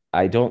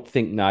 I don't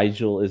think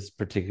Nigel is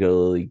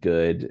particularly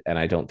good, and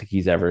I don't think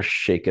he's ever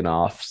shaken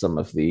off some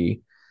of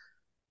the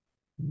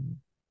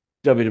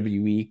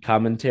WWE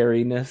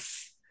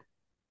commentariness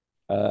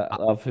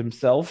of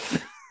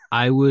himself.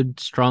 I would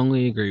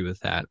strongly agree with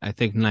that. I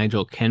think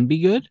Nigel can be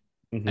good.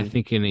 I Mm-hmm.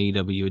 think in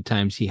AEW at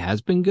times he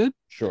has been good.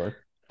 Sure.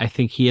 I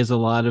think he has a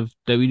lot of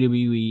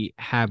WWE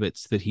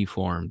habits that he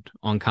formed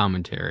on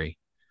commentary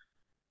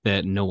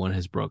that no one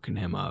has broken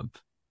him of.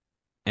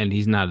 And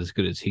he's not as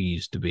good as he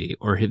used to be,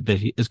 or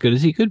as good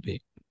as he could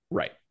be.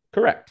 Right.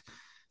 Correct.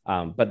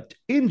 But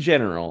in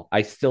general,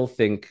 I still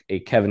think a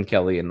Kevin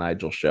Kelly and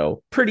Nigel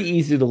show pretty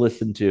easy to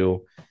listen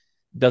to.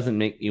 Doesn't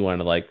make me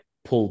want to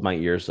pull my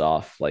ears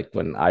off like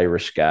when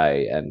Irish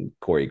Guy and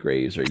Corey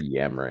Graves are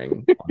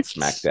yammering on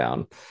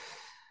SmackDown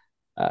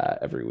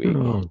every week.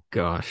 Oh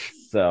gosh.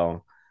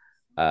 So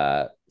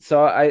I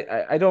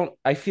don't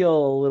I feel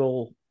a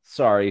little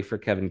sorry for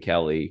Kevin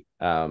Kelly.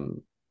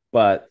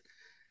 But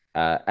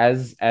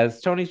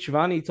as Tony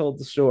Schiavone told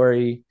the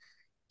story,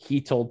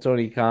 he told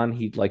Tony Khan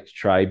he'd like to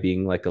try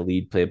being like a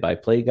lead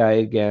play-by-play guy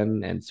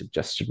again and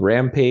suggested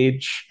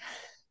Rampage.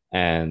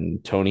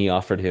 And Tony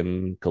offered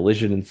him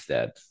Collision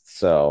instead.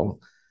 So,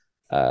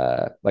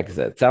 like I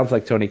said, it sounds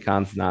like Tony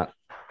Khan's not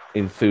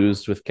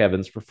enthused with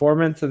Kevin's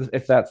performance,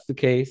 if that's the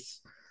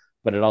case.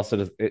 But it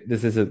also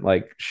this isn't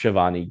like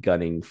Shivani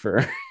gunning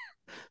for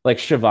like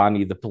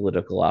Shivani, the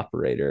political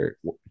operator,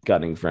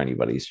 gunning for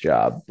anybody's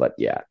job. But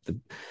yeah,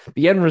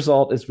 the end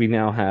result is we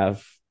now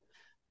have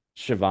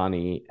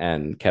Shivani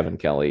and Kevin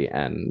Kelly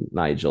and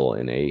Nigel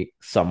in a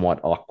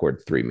somewhat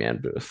awkward 3-man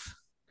booth.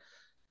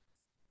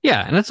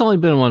 Yeah, and it's only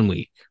been 1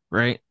 week,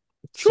 right?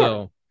 Sure.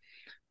 So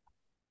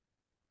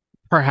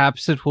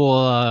perhaps it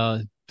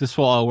will this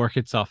will all work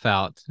itself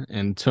out,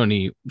 and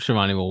Tony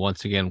Schiavone will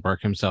once again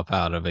work himself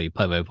out of a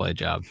play-by-play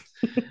job.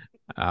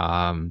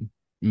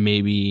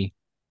 Maybe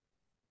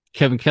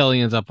Kevin Kelly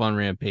ends up on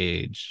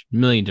Rampage. A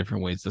million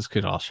different ways this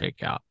could all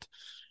shake out.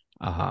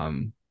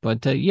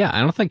 But yeah, I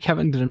don't think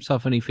Kevin did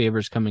himself any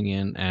favors coming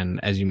in, and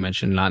as you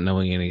mentioned, not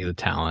knowing any of the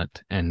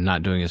talent and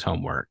not doing his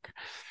homework.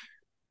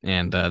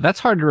 And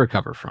that's hard to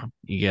recover from.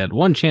 You get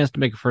one chance to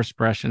make a first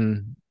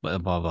impression, blah,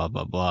 blah, blah,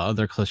 blah, blah,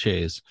 other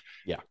cliches.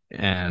 Yeah.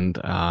 And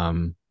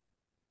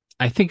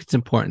I think it's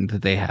important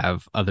that they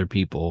have other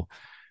people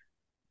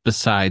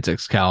besides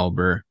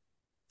Excalibur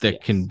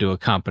that can do a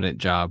competent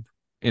job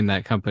in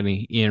that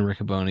company. Ian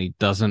Riccoboni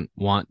doesn't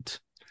want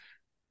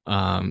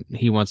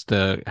he wants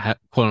to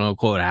quote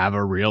unquote have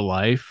a real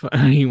life.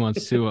 He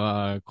wants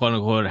to quote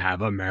unquote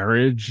have a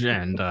marriage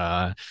and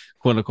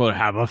quote unquote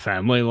have a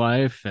family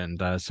life,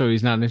 and so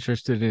he's not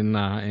interested in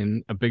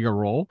a bigger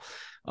role.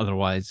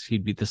 Otherwise,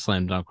 he'd be the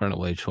slam dunk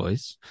runaway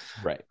choice.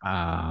 Right.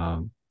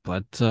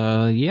 But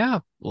yeah,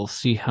 we'll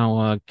see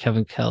how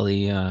Kevin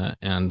Kelly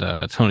and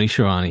Tony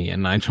Schiavone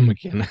and Nigel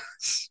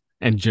McGuinness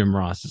and Jim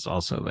Ross is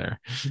also there.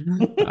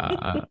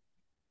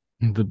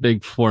 The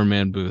big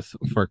 4-man booth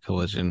for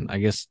Collision. I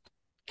guess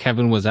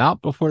Kevin was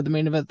out before the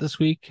main event this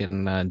week,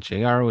 and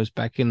JR was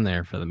back in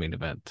there for the main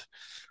event.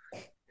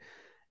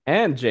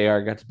 And JR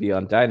got to be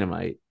on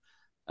Dynamite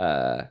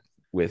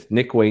with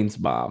Nick Wayne's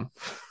mom.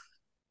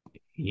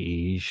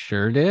 He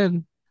sure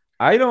did.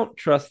 I don't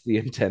trust the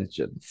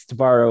intentions, to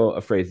borrow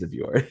a phrase of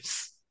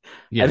yours.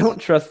 Yes. I don't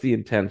trust the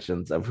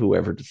intentions of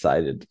whoever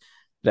decided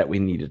that we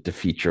needed to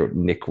feature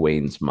Nick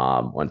Wayne's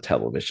mom on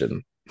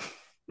television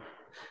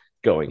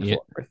going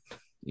forward.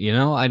 You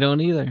know, I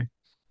don't either.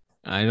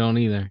 I don't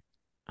either.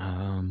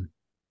 Um,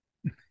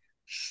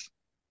 it's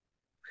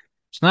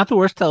not the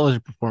worst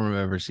television performer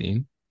I've ever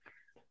seen.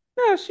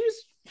 No,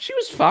 she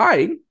was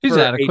fine She's for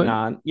a adequate.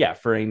 non, yeah,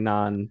 for a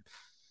non,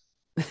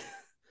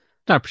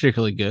 Not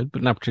particularly good,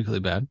 but not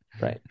particularly bad.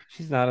 right.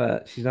 She's not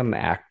an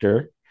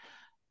actor,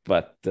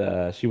 but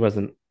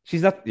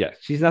she's not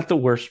the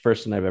worst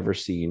person I've ever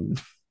seen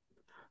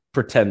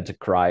pretend to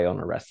cry on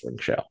a wrestling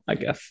show, I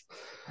guess.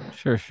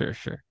 Sure, sure,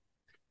 sure.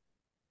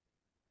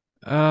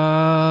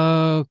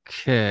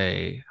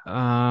 Okay.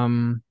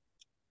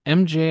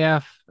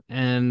 MJF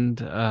and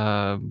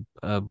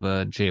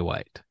Jay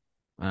White.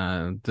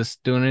 This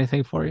doing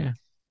anything for you?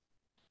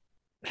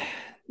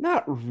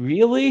 Not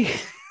really.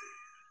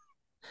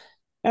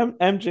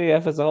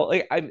 MJF as a whole,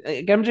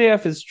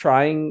 MJF is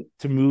trying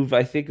to move,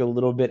 I think, a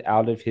little bit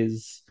out of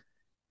his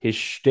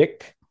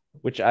shtick,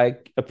 which I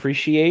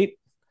appreciate.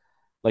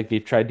 Like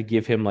they've tried to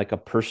give him like a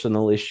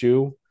personal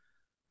issue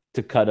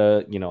to cut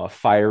a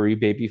fiery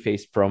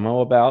babyface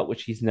promo about,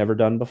 which he's never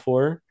done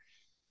before.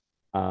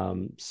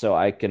 So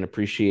I can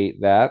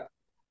appreciate that.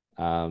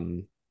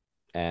 Um,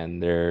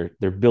 and they're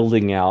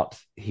building out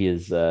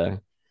his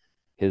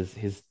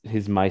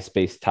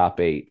MySpace top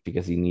 8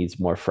 because he needs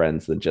more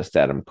friends than just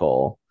Adam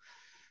Cole.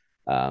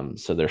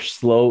 So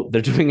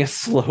they're doing a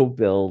slow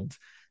build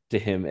to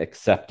him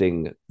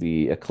accepting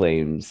the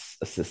Acclaim's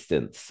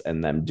assistance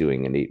and them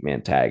doing an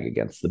 8-man tag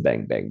against the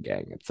Bang Bang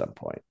Gang at some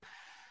point.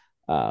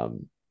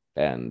 Um,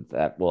 and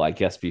that will, I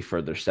guess, be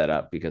further set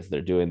up because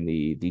they're doing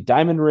the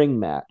Diamond Ring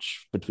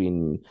match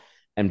between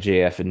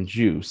MJF and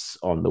Juice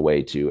on the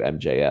way to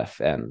MJF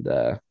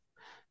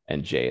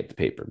and Jay at the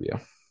pay per view.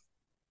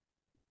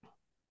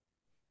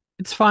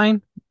 It's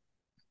fine.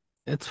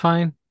 It's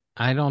fine.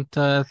 I don't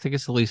think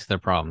it's the least of their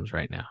problems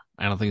right now.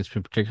 I don't think it's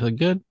been particularly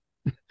good.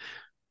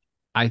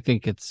 I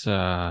think it's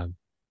the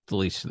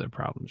least of their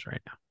problems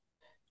right now.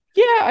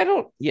 Yeah, I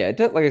don't. Yeah, it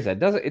does, like I said,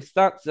 doesn't. It's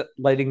not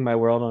lighting my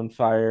world on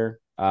fire.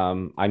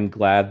 I'm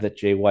glad that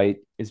Jay White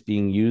is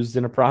being used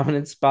in a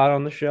prominent spot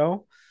on the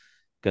show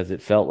because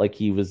it felt like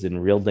he was in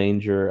real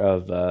danger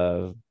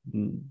of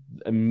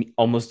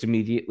almost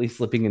immediately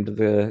slipping into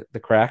the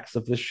cracks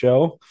of this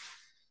show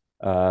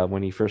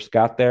when he first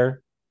got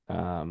there.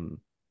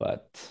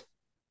 But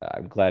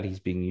I'm glad he's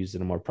being used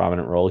in a more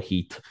prominent role.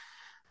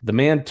 The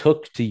man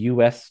took to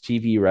US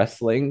TV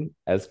wrestling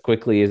as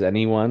quickly as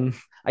anyone.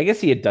 I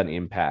guess he had done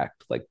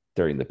Impact like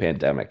during the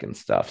pandemic and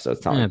stuff, so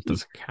it's not like It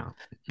doesn't count.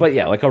 but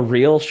yeah, like a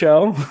real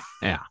show.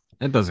 Yeah,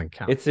 it doesn't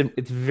count. It's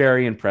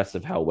very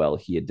impressive how well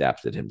he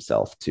adapted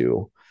himself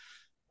to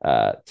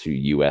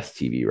US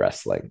TV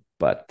wrestling.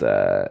 But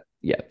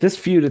yeah, this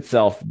feud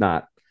itself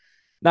not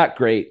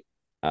great,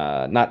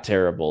 not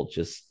terrible,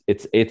 just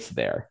it's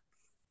there.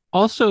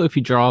 Also, if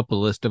you draw up a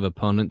list of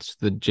opponents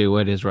that Jay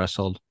White has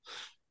wrestled,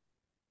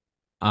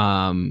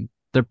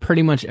 they're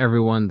pretty much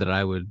everyone that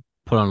I would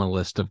put on a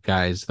list of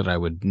guys that I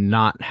would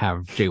not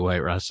have Jay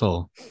White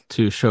wrestle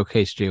to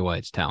showcase Jay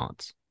White's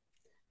talents.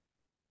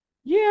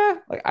 Yeah,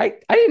 like I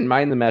didn't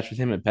mind the match with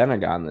him at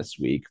Pentagon this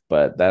week,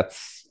 but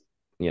that's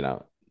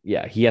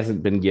yeah, he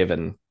hasn't been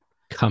given.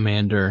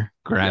 Commander,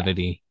 Yeah,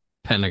 Gravity,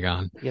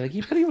 Pentagon. yeah, like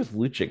he put him with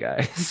Lucha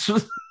guys.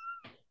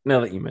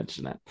 Now that you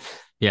mention it,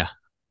 Yeah,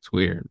 it's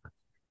weird.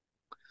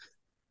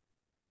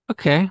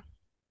 Okay.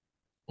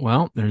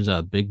 Well, there's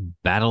a big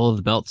Battle of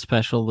the Belt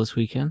special this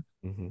weekend.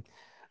 mm-hmm.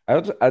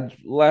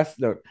 Last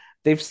note,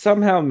 they've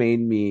somehow made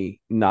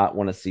me not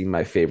want to see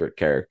my favorite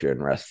character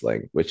in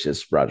wrestling, which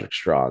is Roderick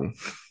Strong,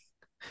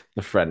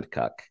 the friend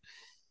cuck.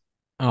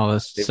 Oh,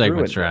 those They've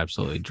segments ruined are it.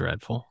 absolutely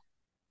dreadful.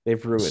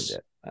 They've ruined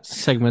it.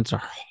 Segments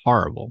are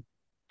horrible.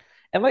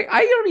 And like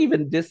I don't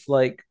even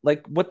dislike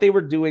like what they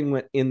were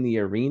doing in the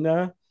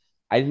arena.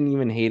 I didn't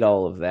even hate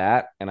all of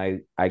that, and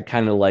I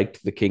kind of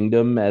liked the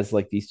Kingdom as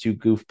like these two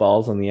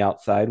goofballs on the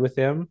outside with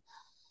him.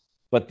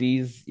 But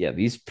these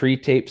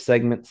pre-tape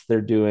segments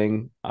they're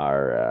doing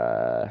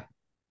are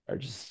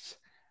just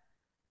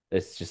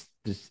it's just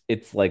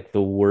it's like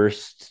the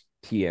worst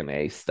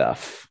TNA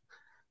stuff,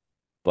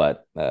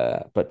 but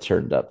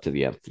turned up to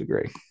the nth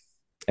degree.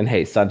 And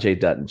hey, Sanjay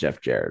Dutt and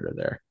Jeff Jarrett are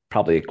there.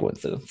 Probably a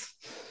coincidence.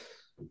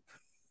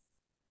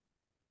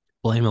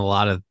 Blame a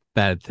lot of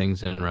bad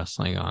things in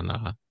wrestling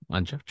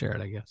on Jeff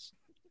Jarrett, I guess.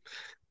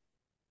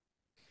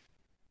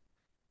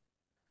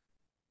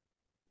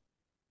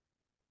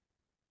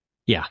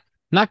 Yeah,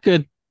 not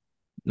good.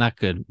 Not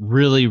good.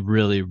 Really,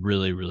 really,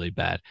 really, really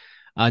bad.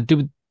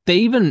 Did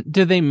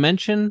they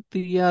mention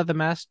the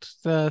masked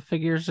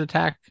figures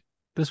attack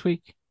this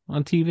week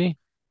on TV?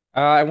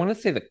 I want to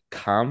say the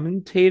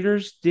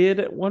commentators did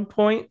at one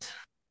point.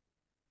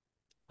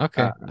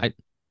 Okay, Uh,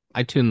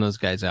 I tuned those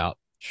guys out.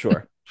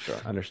 sure,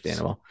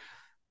 understandable.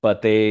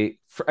 But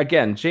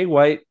again, Jay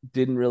White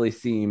didn't really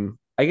seem.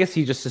 I guess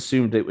he just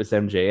assumed it was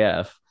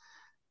MJF.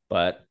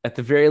 But at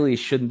the very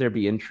least, shouldn't there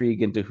be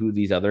intrigue into who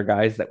these other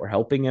guys that were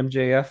helping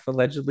MJF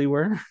allegedly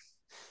were?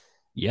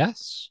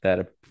 Yes.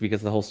 That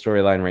because the whole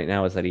storyline right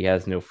now is that he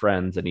has no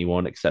friends and he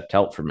won't accept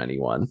help from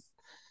anyone,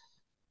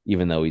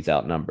 even though he's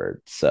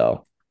outnumbered.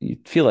 So you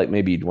feel like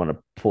maybe you'd want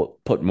to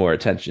put more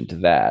attention to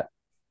that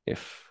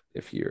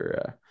if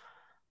you're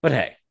but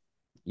hey,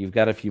 you've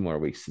got a few more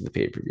weeks to the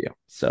pay-per-view.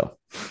 So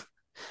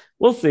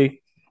we'll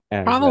see.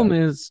 As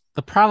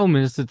The problem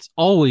is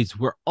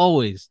we're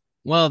always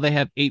well, they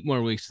have 8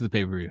 more weeks to the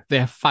pay-per-view. They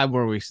have 5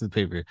 more weeks to the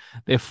pay-per-view.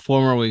 They have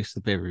 4 more weeks to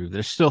the pay-per-view.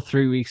 There's still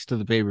 3 weeks to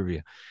the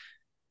pay-per-view.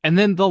 And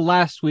then the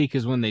last week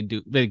is when they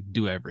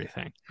do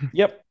everything.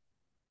 Yep.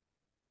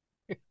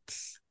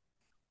 It's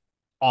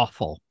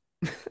awful.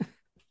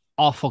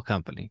 Awful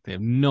company. They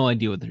have no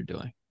idea what they're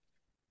doing.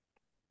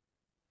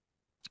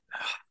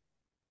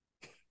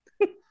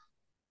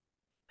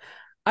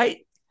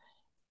 I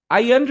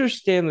I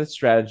understand the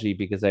strategy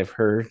because I've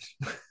heard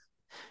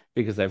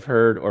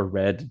or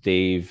read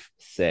Dave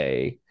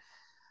say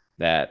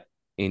that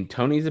in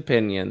Tony's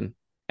opinion,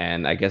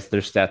 and I guess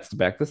there's stats to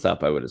back this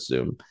up, I would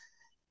assume,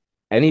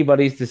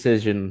 anybody's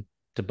decision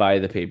to buy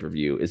the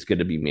pay-per-view is going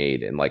to be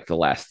made in like the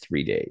last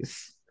 3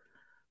 days.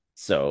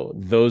 So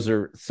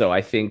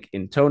I think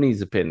in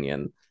Tony's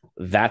opinion,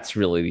 that's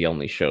really the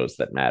only shows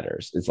that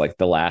matters. It's like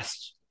the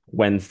last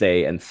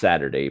Wednesday and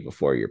Saturday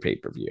before your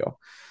pay-per-view,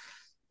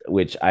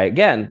 which I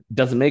again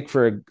doesn't make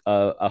for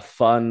a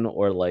fun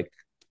or like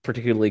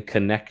particularly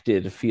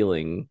connected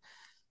feeling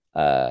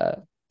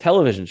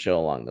television show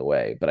along the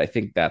way. But I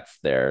think that's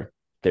their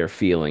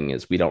feeling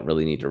is we don't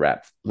really need to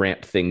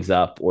ramp things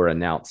up or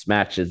announce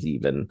matches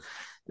even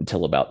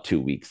until about 2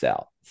 weeks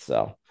out.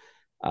 So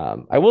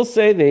I will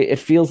say it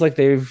feels like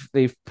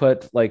they've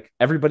put like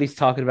everybody's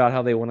talking about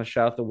how they want to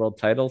shout the world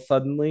title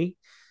suddenly.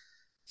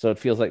 So it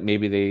feels like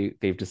maybe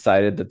they've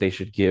decided that they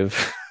should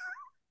give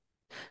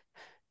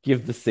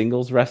the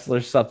singles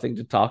wrestlers something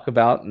to talk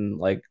about and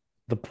like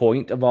the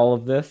point of all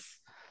of this.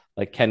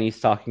 Like Kenny's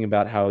talking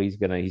about how he's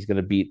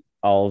gonna beat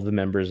all of the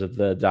members of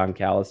the Don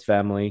Callis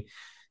family,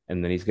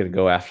 and then he's gonna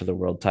go after the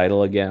world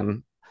title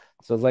again.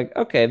 So it's like,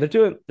 okay,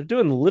 they're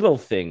doing little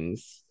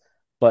things,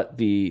 but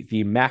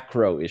the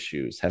macro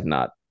issues have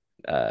not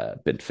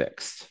been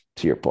fixed.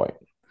 To your point,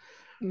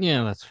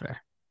 Yeah, that's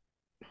fair.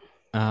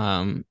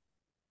 Um,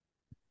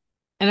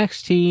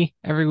 NXT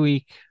every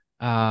week.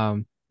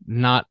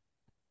 Not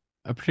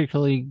a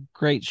particularly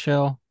great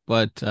show,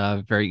 but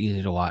very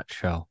easy to watch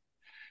show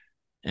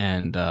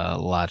and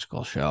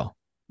logical show.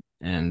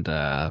 And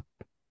they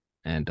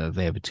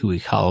have a 2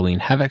 week Halloween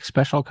Havoc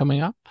special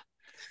coming up.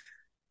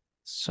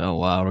 So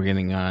we're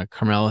getting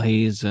Carmelo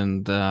Hayes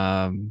and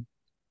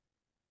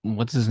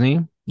what's his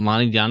name?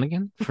 Lonnie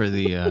Donegan for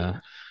the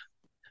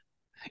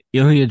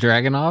Ilya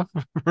Dragunov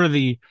for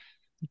the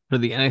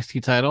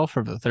NXT title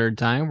for the third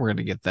time. We're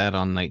gonna get that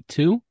on night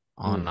 2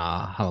 on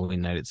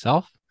Halloween night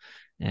itself.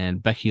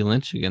 And Becky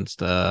Lynch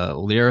against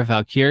Lyra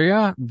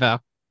Valkyria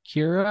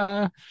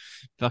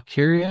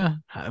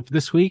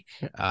this week.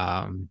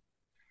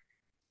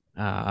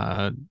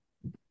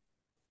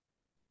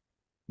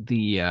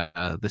 The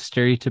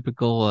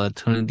stereotypical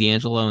Tony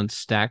D'Angelo and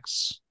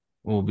Stax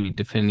will be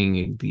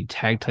defending the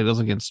tag titles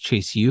against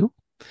Chase U.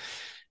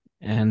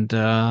 And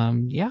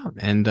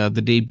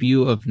the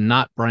debut of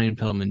not Brian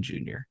Pillman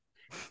Jr.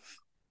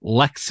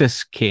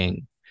 Lexus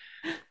King.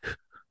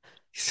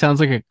 He sounds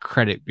like a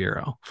credit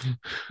bureau.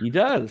 he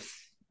does.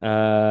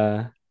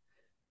 There's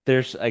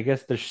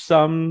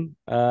some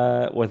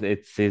what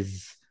it's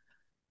his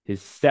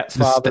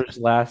stepfather's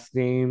last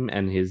name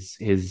and his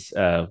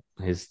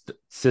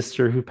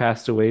sister who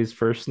passed away's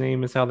first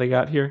name is how they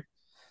got here.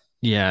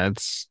 Yeah,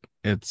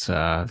 it's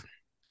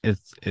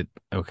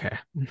okay.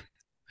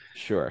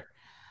 Sure.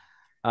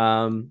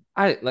 I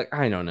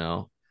don't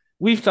know.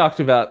 We've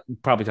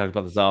probably talked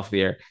about this off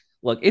the air.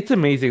 Look, it's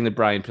amazing that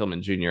Brian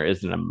Pillman Jr.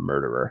 isn't a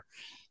murderer.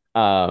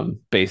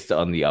 Based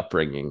on the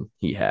upbringing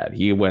he had.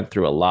 He went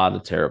through a lot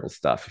of terrible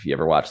stuff. If you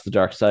ever watched The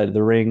Dark Side of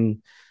the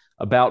Ring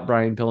about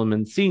Brian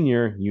Pillman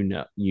Sr.,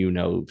 you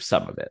know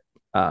some of it.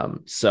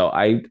 So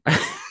I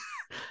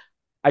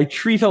I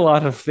treat a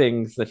lot of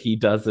things that he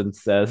does and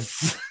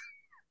says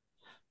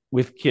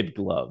with kid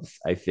gloves,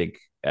 I think,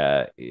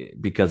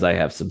 because I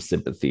have some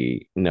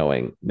sympathy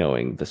knowing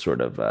the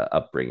sort of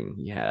upbringing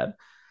he had.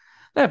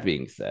 That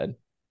being said,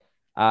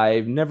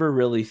 I've never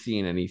really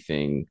seen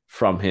anything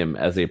from him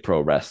as a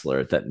pro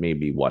wrestler that made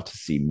me want to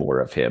see more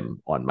of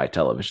him on my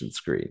television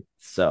screen.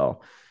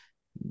 So,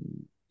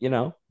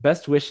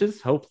 best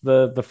wishes. Hope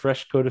the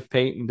fresh coat of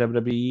paint in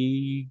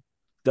WWE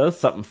does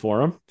something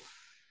for him.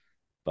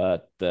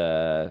 But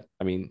I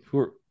mean,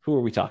 who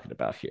are we talking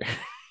about here?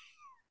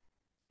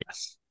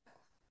 Yes.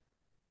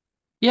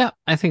 Yeah,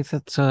 I think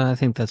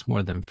that's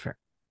more than fair.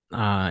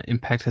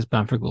 Impact has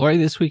Bound for Glory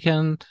this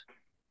weekend.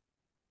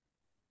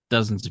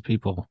 Dozens of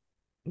people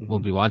will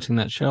be watching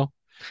that show,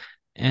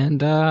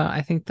 and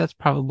I think that's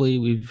probably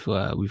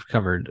we've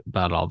covered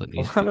about all that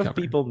needs to be covered. A lot of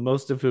people,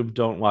 most of whom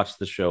don't watch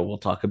the show, will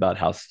talk about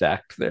how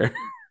stacked their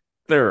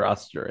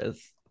roster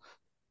is.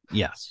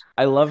 Yes,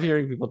 I love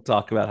hearing people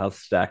talk about how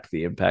stacked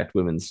the Impact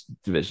Women's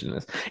division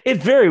is. It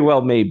very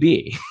well may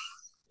be.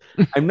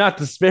 I'm not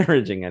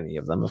disparaging any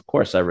of them. Of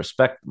course, I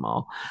respect them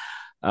all.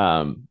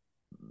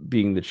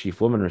 Being the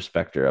chief woman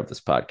respecter of this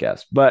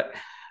podcast, but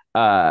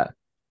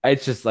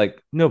it's just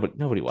like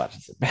nobody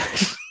watches it.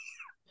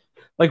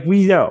 Like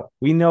we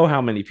know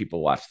how many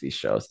people watch these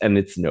shows, and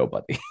it's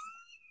nobody.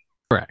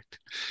 Correct.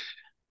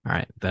 All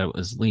right, that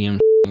was Liam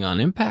on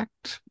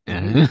Impact,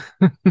 Mhm.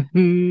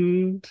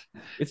 and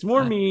It's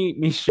more me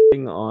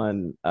shitting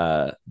on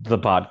the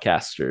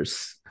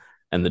podcasters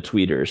and the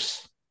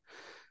tweeters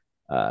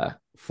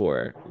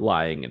for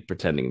lying and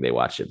pretending they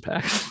watch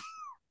Impact.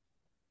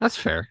 that's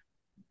fair.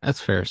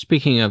 That's fair.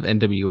 Speaking of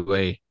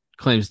NWA,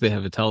 claims they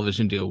have a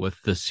television deal with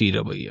the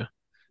CW,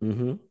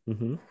 Mm-hmm,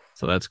 mm-hmm.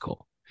 so that's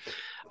cool.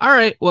 All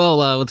right, well,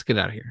 let's get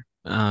out of here.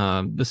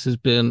 This has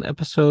been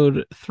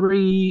episode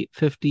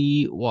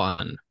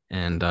 351,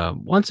 and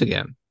once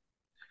again,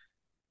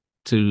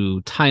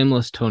 to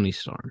timeless Tony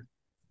Storm,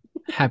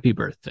 happy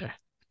birthday.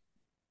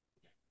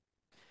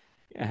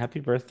 Yeah,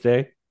 happy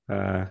birthday.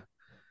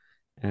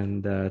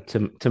 And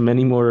to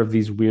many more of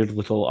these weird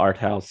little art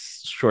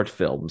house short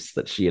films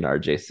that she and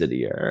RJ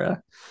City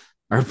are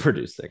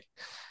producing.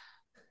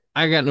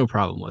 I got no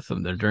problem with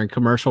them. They're during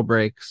commercial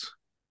breaks.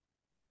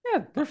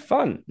 Yeah, they're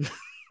fun.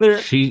 they're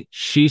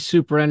She's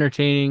super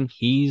entertaining.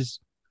 He's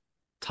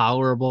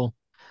tolerable.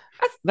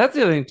 that's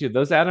the other thing too.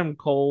 Those Adam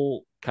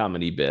Cole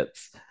comedy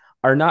bits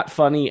are not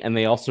funny, and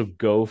they also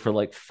go for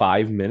like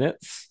 5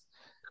 minutes.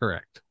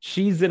 Correct.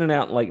 She's in and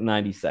out in like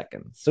 90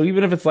 seconds. So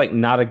even if it's like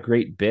not a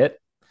great bit,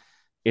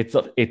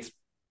 it's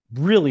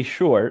really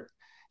short.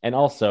 And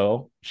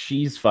also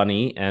she's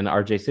funny and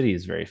RJ City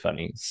is very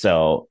funny.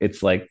 So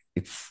it's like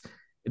it's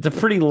a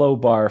pretty low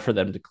bar for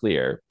them to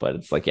clear, but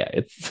it's like, yeah,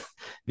 it's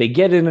they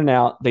get in and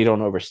out, they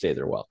don't overstay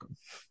their welcome.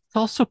 It's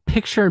also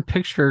picture in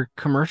picture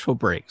commercial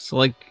breaks.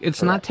 Like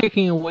it's not Correct.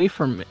 taking away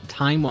from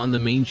time on the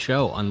main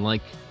show,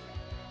 unlike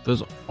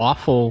those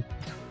awful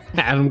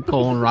Adam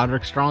Cole and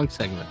Roderick Strong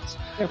segments.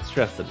 That's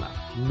stressed enough.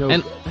 No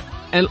And good.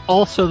 and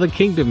also the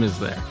Kingdom is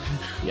there.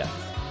 Yeah.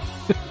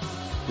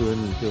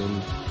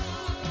 doing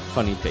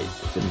funny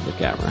faces into the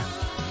camera.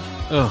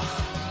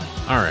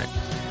 Oh, all right.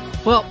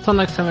 Well, till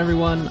next time,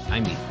 everyone.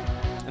 I'm Ethan.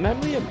 And I'm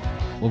Liam.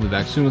 We'll be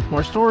back soon with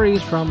more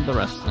stories from the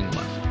wrestling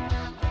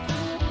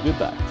life.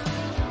 Goodbye.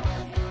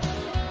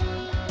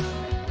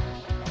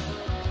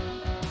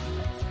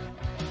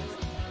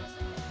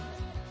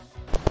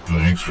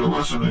 Thanks for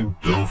listening.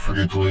 Don't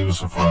forget to leave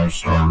us a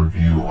 5-star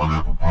review on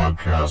Apple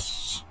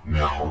Podcasts.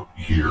 Now,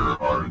 here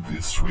are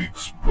this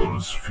week's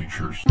bonus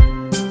features.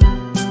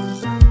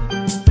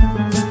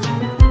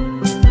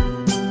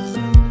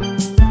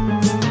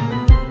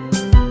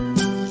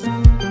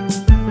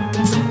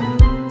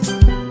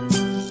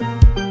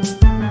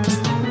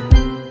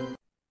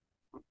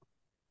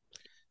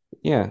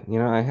 Yeah,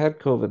 I had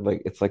COVID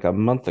like it's like a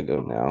month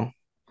ago now,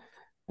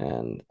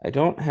 and I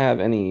don't have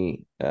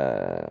any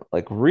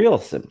like real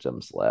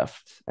symptoms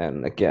left.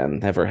 And again,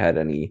 never had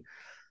any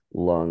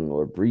lung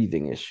or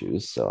breathing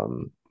issues,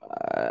 so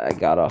I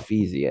got off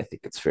easy, I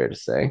think it's fair to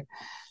say.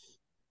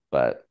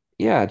 But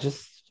yeah,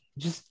 just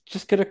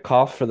get a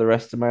cough for the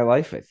rest of my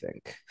life, I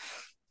think.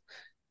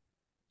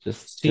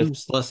 Just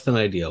Seems less than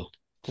ideal.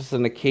 just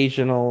an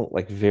occasional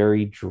like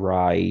very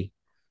dry,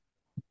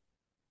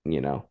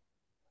 you know,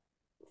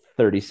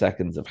 30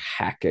 seconds of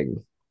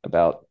hacking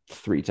about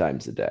 3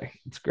 times a day.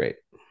 It's great.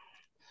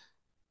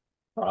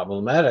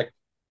 Problematic.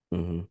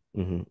 But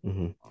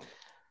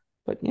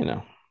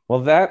well,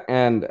 that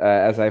and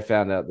as I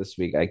found out this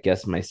week, I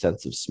guess my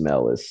sense of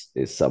smell is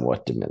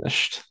somewhat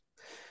diminished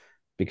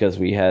because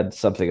we had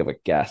something of a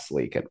gas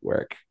leak at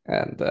work,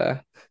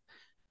 and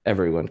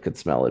everyone could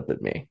smell it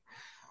but me.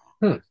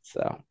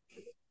 So,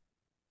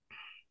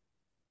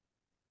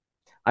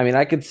 I mean,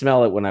 I could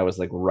smell it when I was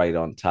like right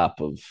on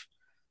top of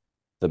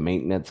the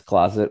maintenance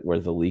closet where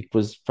the leak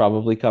was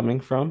probably coming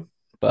from,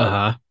 but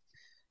Uh-huh.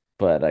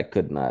 but I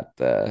could not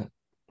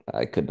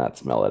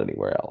smell it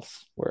anywhere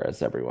else.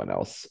 Whereas everyone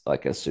else,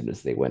 like as soon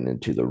as they went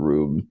into the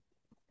room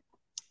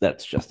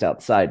that's just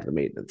outside the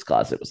maintenance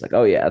closet, was like,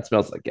 "Oh yeah, it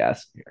smells like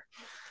gas in here."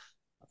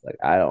 I was like,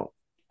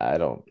 I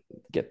don't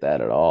get that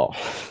at all.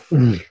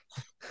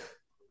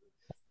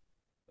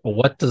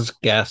 What does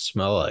gas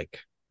smell like?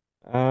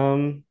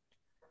 um,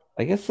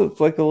 I guess it's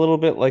like a little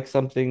bit like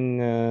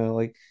something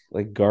like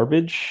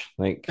garbage.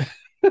 Like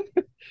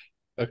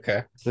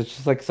Okay. so it's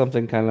just like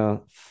something kind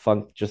of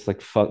just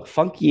like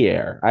funky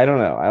air. I don't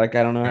know. I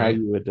don't know All right.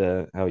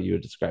 how you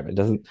would describe it.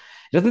 It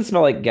doesn't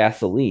smell like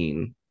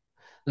gasoline.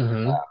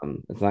 Mm-hmm.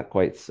 It's not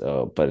quite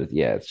so, but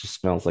yeah, it just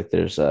smells like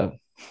there's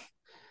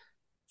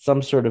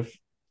some sort of,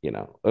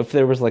 if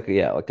there was like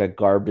like a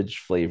garbage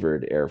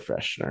flavored air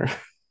freshener.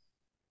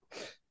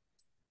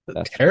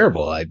 That's what,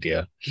 Terrible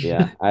idea.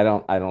 yeah, I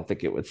don't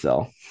think it would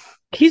sell.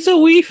 He's a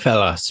wee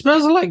fella.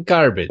 Smells like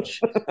garbage.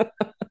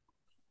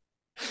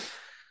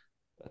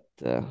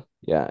 Yeah,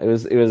 it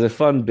was a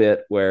fun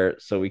bit where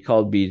so we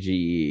called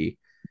BGE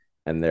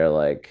and they're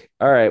like,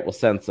 "All right, we'll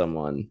send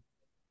someone."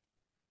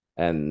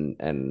 And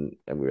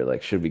we were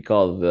like, "Should we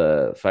call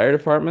the fire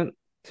department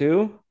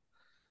too?"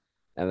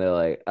 And they're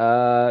like,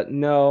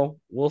 no,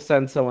 we'll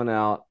send someone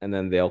out and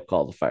then they'll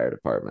call the fire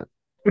department."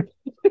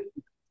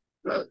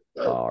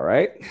 All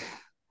right.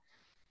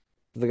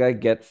 The guy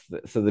gets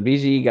so the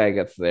BGE guy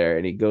gets there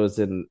and he goes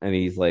in and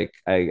he's like,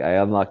 I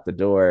unlock the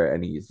door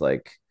and he's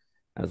like,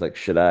 I was like,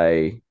 should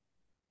I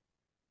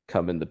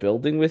come in the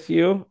building with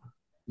you?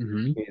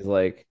 Hmm. He's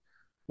like,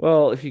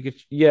 well, if you could,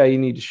 yeah, you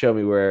need to show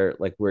me where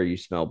you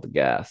smelled the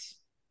gas.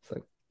 It's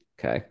like,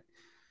 okay.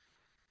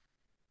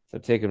 So I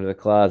take him to the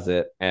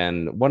closet,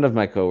 and one of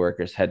my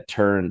coworkers had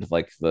turned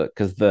like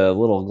because the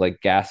little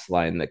like gas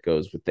line that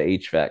goes with the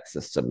HVAC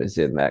system is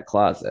in that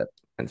closet,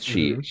 and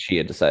Hmm. she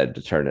had decided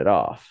to turn it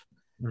off.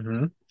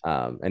 Hmm.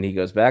 And he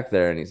goes back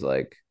there and he's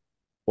like,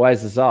 "Why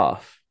is this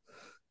off?"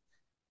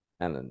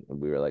 And then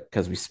we were like,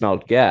 "Because we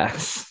smelled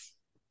gas."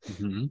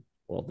 Hmm.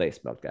 Well, they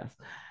smelled gas.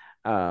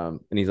 And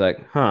he's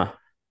like, "Huh."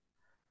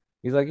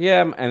 He's like,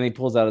 "Yeah," and he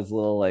pulls out his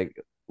little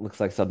like looks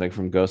like something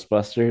from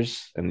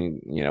Ghostbusters, and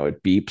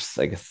it beeps.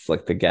 I guess it's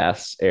like the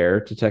gas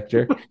air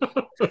detector.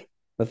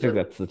 I think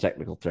that's the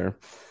technical term.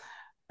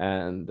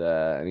 And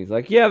he's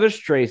like, "Yeah, there's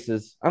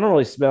traces. I don't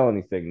really smell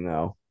anything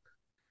though."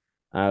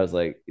 I was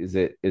like, "Is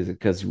it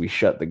because we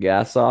shut the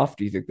gas off?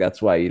 Do you think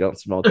that's why you don't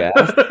smell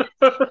gas?"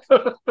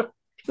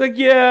 He's like,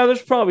 "Yeah,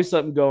 there's probably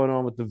something going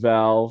on with the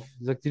valve."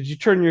 He's like, "Did you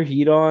turn your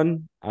heat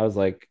on?" I was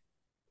like,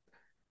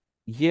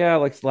 "Yeah,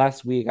 like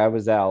last week I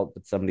was out,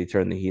 but somebody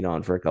turned the heat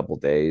on for a couple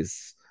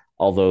days."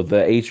 Although the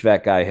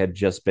HVAC guy had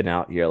just been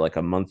out here like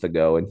a month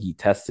ago and he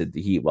tested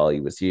the heat while he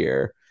was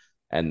here,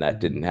 and that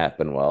didn't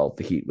happen while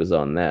the heat was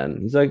on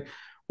then. He's like,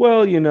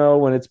 "Well,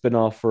 when it's been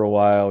off for a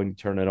while and you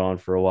turn it on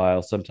for a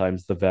while,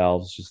 sometimes the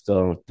valves just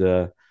don't,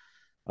 I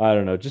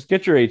don't know, just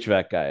get your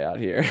HVAC guy out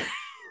here."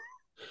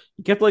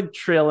 He kept like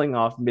trailing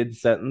off mid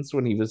sentence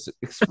when he was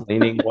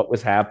explaining what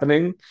was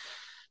happening,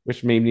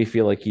 which made me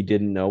feel like he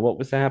didn't know what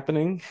was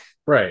happening.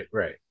 Right,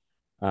 right.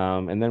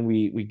 And then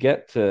we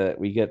get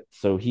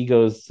so he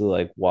goes to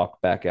like walk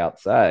back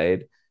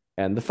outside,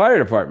 and the fire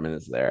department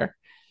is there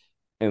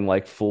in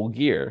like full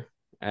gear,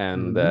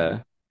 and Hmm. uh,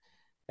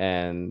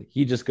 and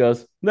he just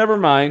goes, "Never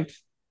mind,"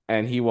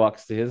 and he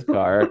walks to his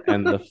car,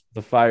 and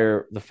the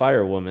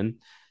firewoman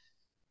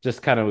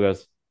just kind of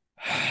goes,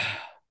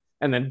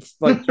 and then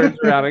like turns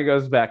around and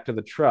goes back to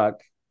the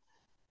truck,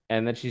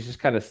 and then she's just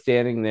kind of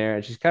standing there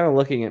and she's kind of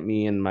looking at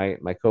me and my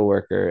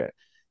coworker,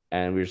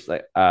 and we're just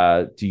like,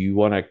 do you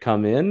want to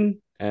come in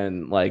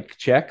and like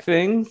check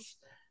things?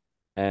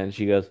 And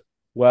she goes,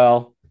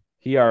 well,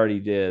 he already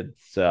did,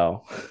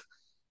 so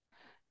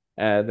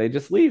they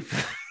just leave.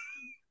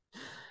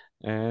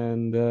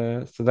 And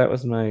so that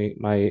was my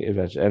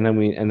adventure. And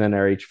then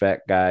our HVAC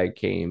guy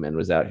came and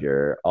was out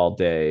here all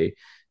day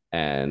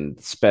and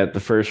spent the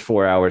first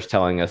 4 hours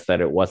telling us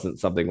that it wasn't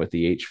something with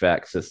the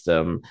HVAC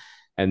system,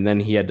 and then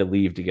he had to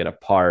leave to get a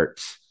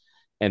part,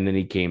 and then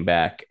he came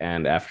back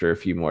and after a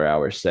few more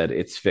hours said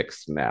it's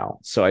fixed now.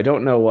 So I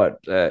don't know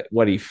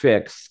what he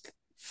fixed,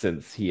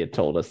 since he had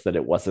told us that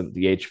it wasn't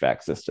the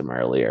HVAC system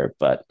earlier,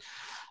 but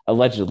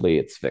allegedly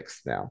it's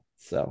fixed now.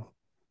 So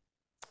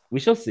we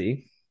shall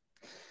see.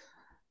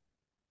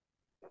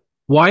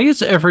 Why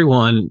is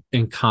everyone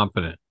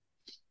incompetent?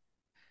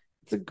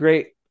 It's a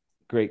great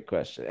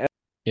question.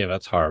 Yeah,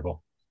 that's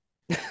horrible.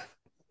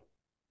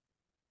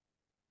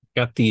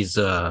 Got these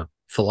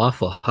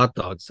falafel hot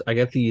dogs. I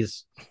got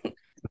these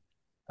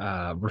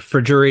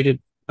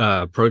refrigerated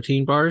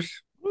protein bars.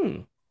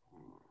 Hmm.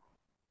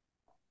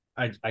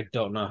 I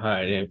don't know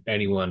how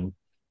anyone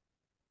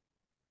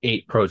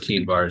ate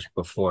protein bars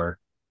before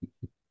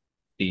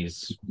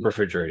these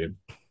refrigerated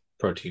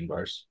protein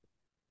bars.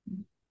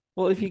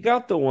 Well, if you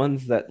got the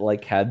ones that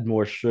like had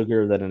more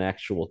sugar than an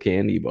actual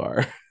candy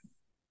bar,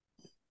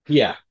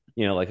 Yeah.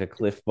 like a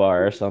Cliff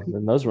Bar or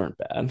something, those weren't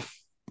bad.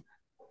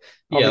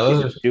 I don't Yeah,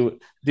 think they those were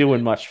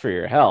doing much for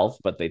your health,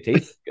 but they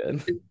taste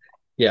good.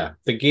 yeah.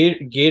 The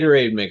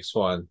Gatorade mix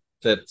one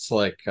that's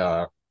like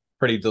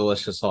pretty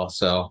delicious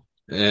also.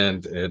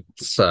 And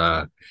it's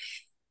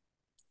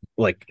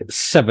like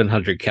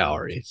 700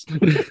 calories.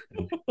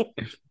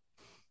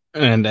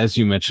 And as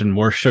you mentioned,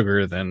 more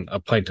sugar than a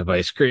pint of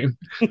ice cream.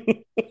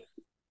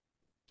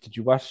 Did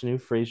you watch the new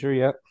Frasier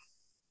yet?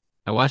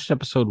 I watched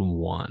episode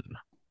 1.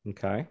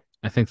 Okay.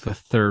 I think the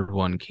third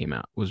one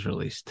was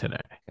released today.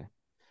 Okay.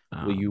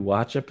 Will you Um,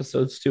 watch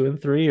episodes 2 and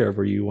 3, or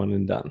were you one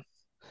and done?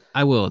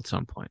 I will at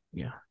some point.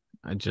 Yeah.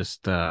 I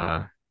just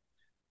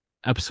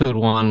episode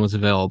 1 was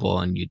available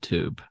on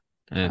YouTube,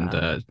 and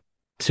Uh,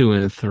 2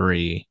 and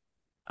 3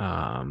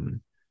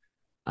 um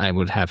I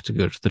would have to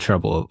go to the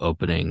trouble of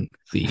opening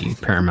the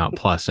Paramount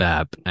Plus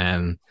app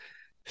and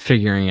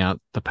figuring out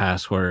the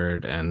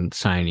password and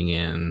signing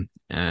in,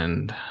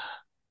 and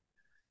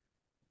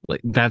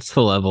like that's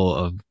the level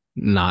of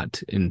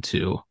not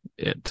into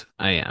it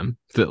I am,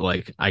 that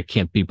like I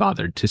can't be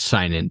bothered to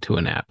sign into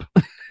an app.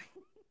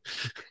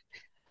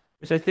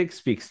 which I think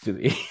speaks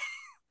to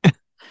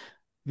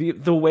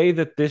the way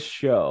that this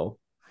show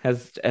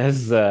has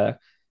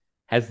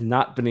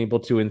not been able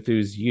to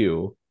enthuse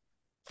you,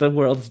 the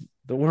world's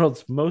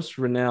most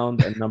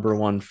renowned and number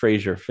one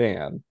Frasier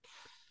fan,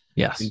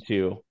 Yes.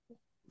 into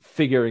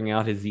figuring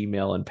out his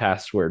email and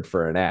password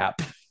for an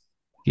app.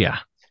 Yeah.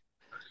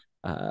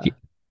 Uh,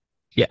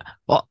 Yeah.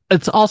 Well,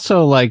 it's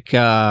also like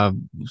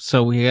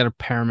so we had a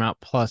Paramount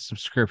Plus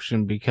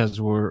subscription because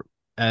we're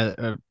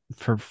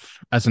for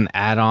as an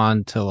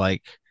add-on to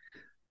like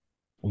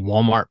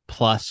Walmart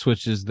Plus,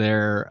 which is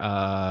their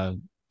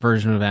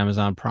version of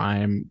Amazon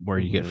Prime where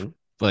you get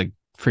like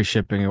free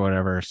shipping or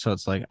whatever. So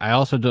it's like I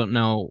also don't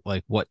know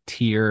like what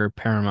tier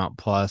Paramount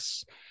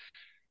Plus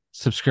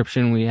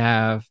subscription we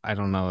have. I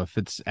don't know if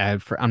it's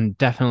ad for. I'm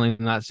definitely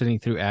not sitting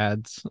through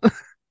ads.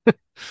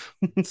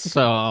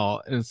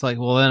 So it's like,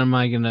 well, then am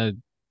I gonna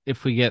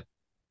if we get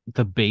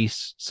the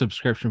base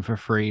subscription for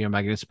free, am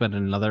I gonna spend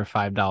another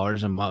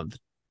 $5 a month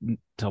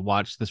to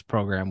watch this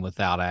program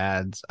without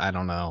ads? I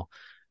don't know.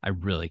 I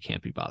really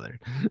can't be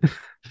bothered.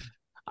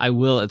 I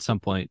will at some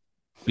point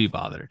be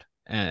bothered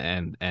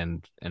and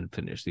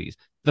finish these.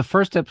 The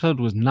first episode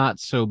was not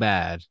so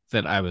bad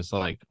that I was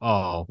like,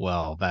 oh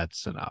well,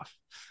 that's enough.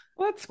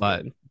 That's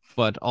But good.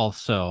 but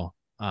also,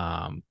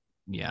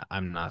 yeah,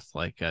 I'm not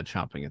like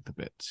chomping at the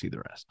bit to see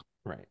the rest.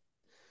 Right.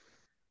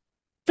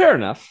 Fair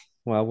enough.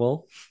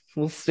 Well,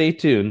 we'll stay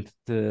tuned.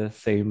 The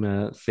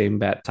same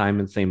bat time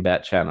and same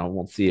bat channel.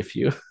 We'll see if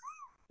you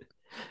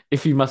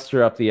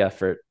muster up the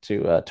effort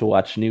to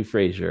watch new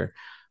Frasier,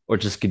 or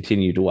just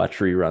continue to watch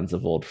reruns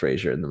of old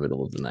Frasier in the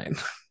middle of the night.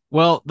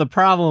 Well, the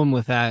problem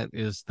with that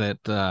is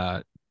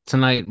that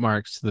tonight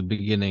marks the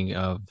beginning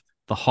of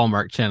the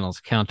Hallmark Channel's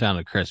countdown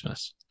to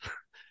Christmas.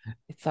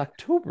 It's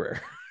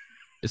October.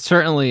 It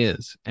certainly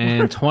is.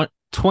 And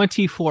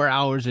 24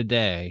 hours a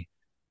day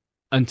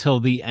until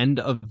the end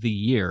of the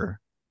year,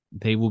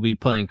 they will be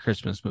playing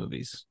Christmas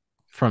movies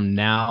from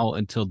now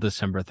until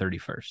December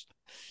 31st.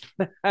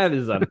 That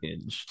is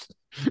unhinged.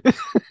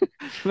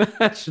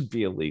 That should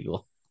be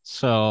illegal.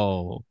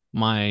 So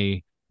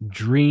my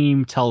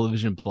dream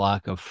television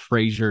block of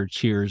Frasier,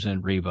 Cheers,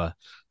 and Reba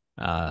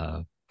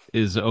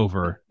is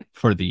over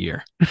for the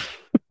year.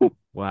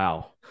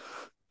 Wow.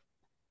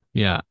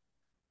 Yeah.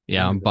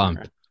 Yeah, I'm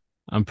bummed.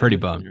 I'm pretty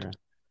bummed.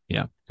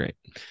 Yeah, great.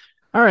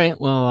 All right.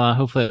 Well,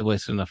 hopefully I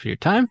wasted enough of your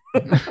time.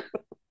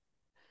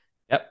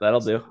 Yep, that'll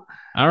do.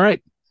 All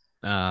right.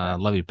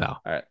 Love you,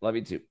 pal. All right. Love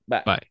you too.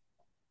 Bye. Bye.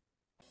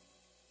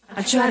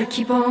 I try to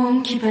keep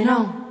on keeping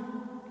on.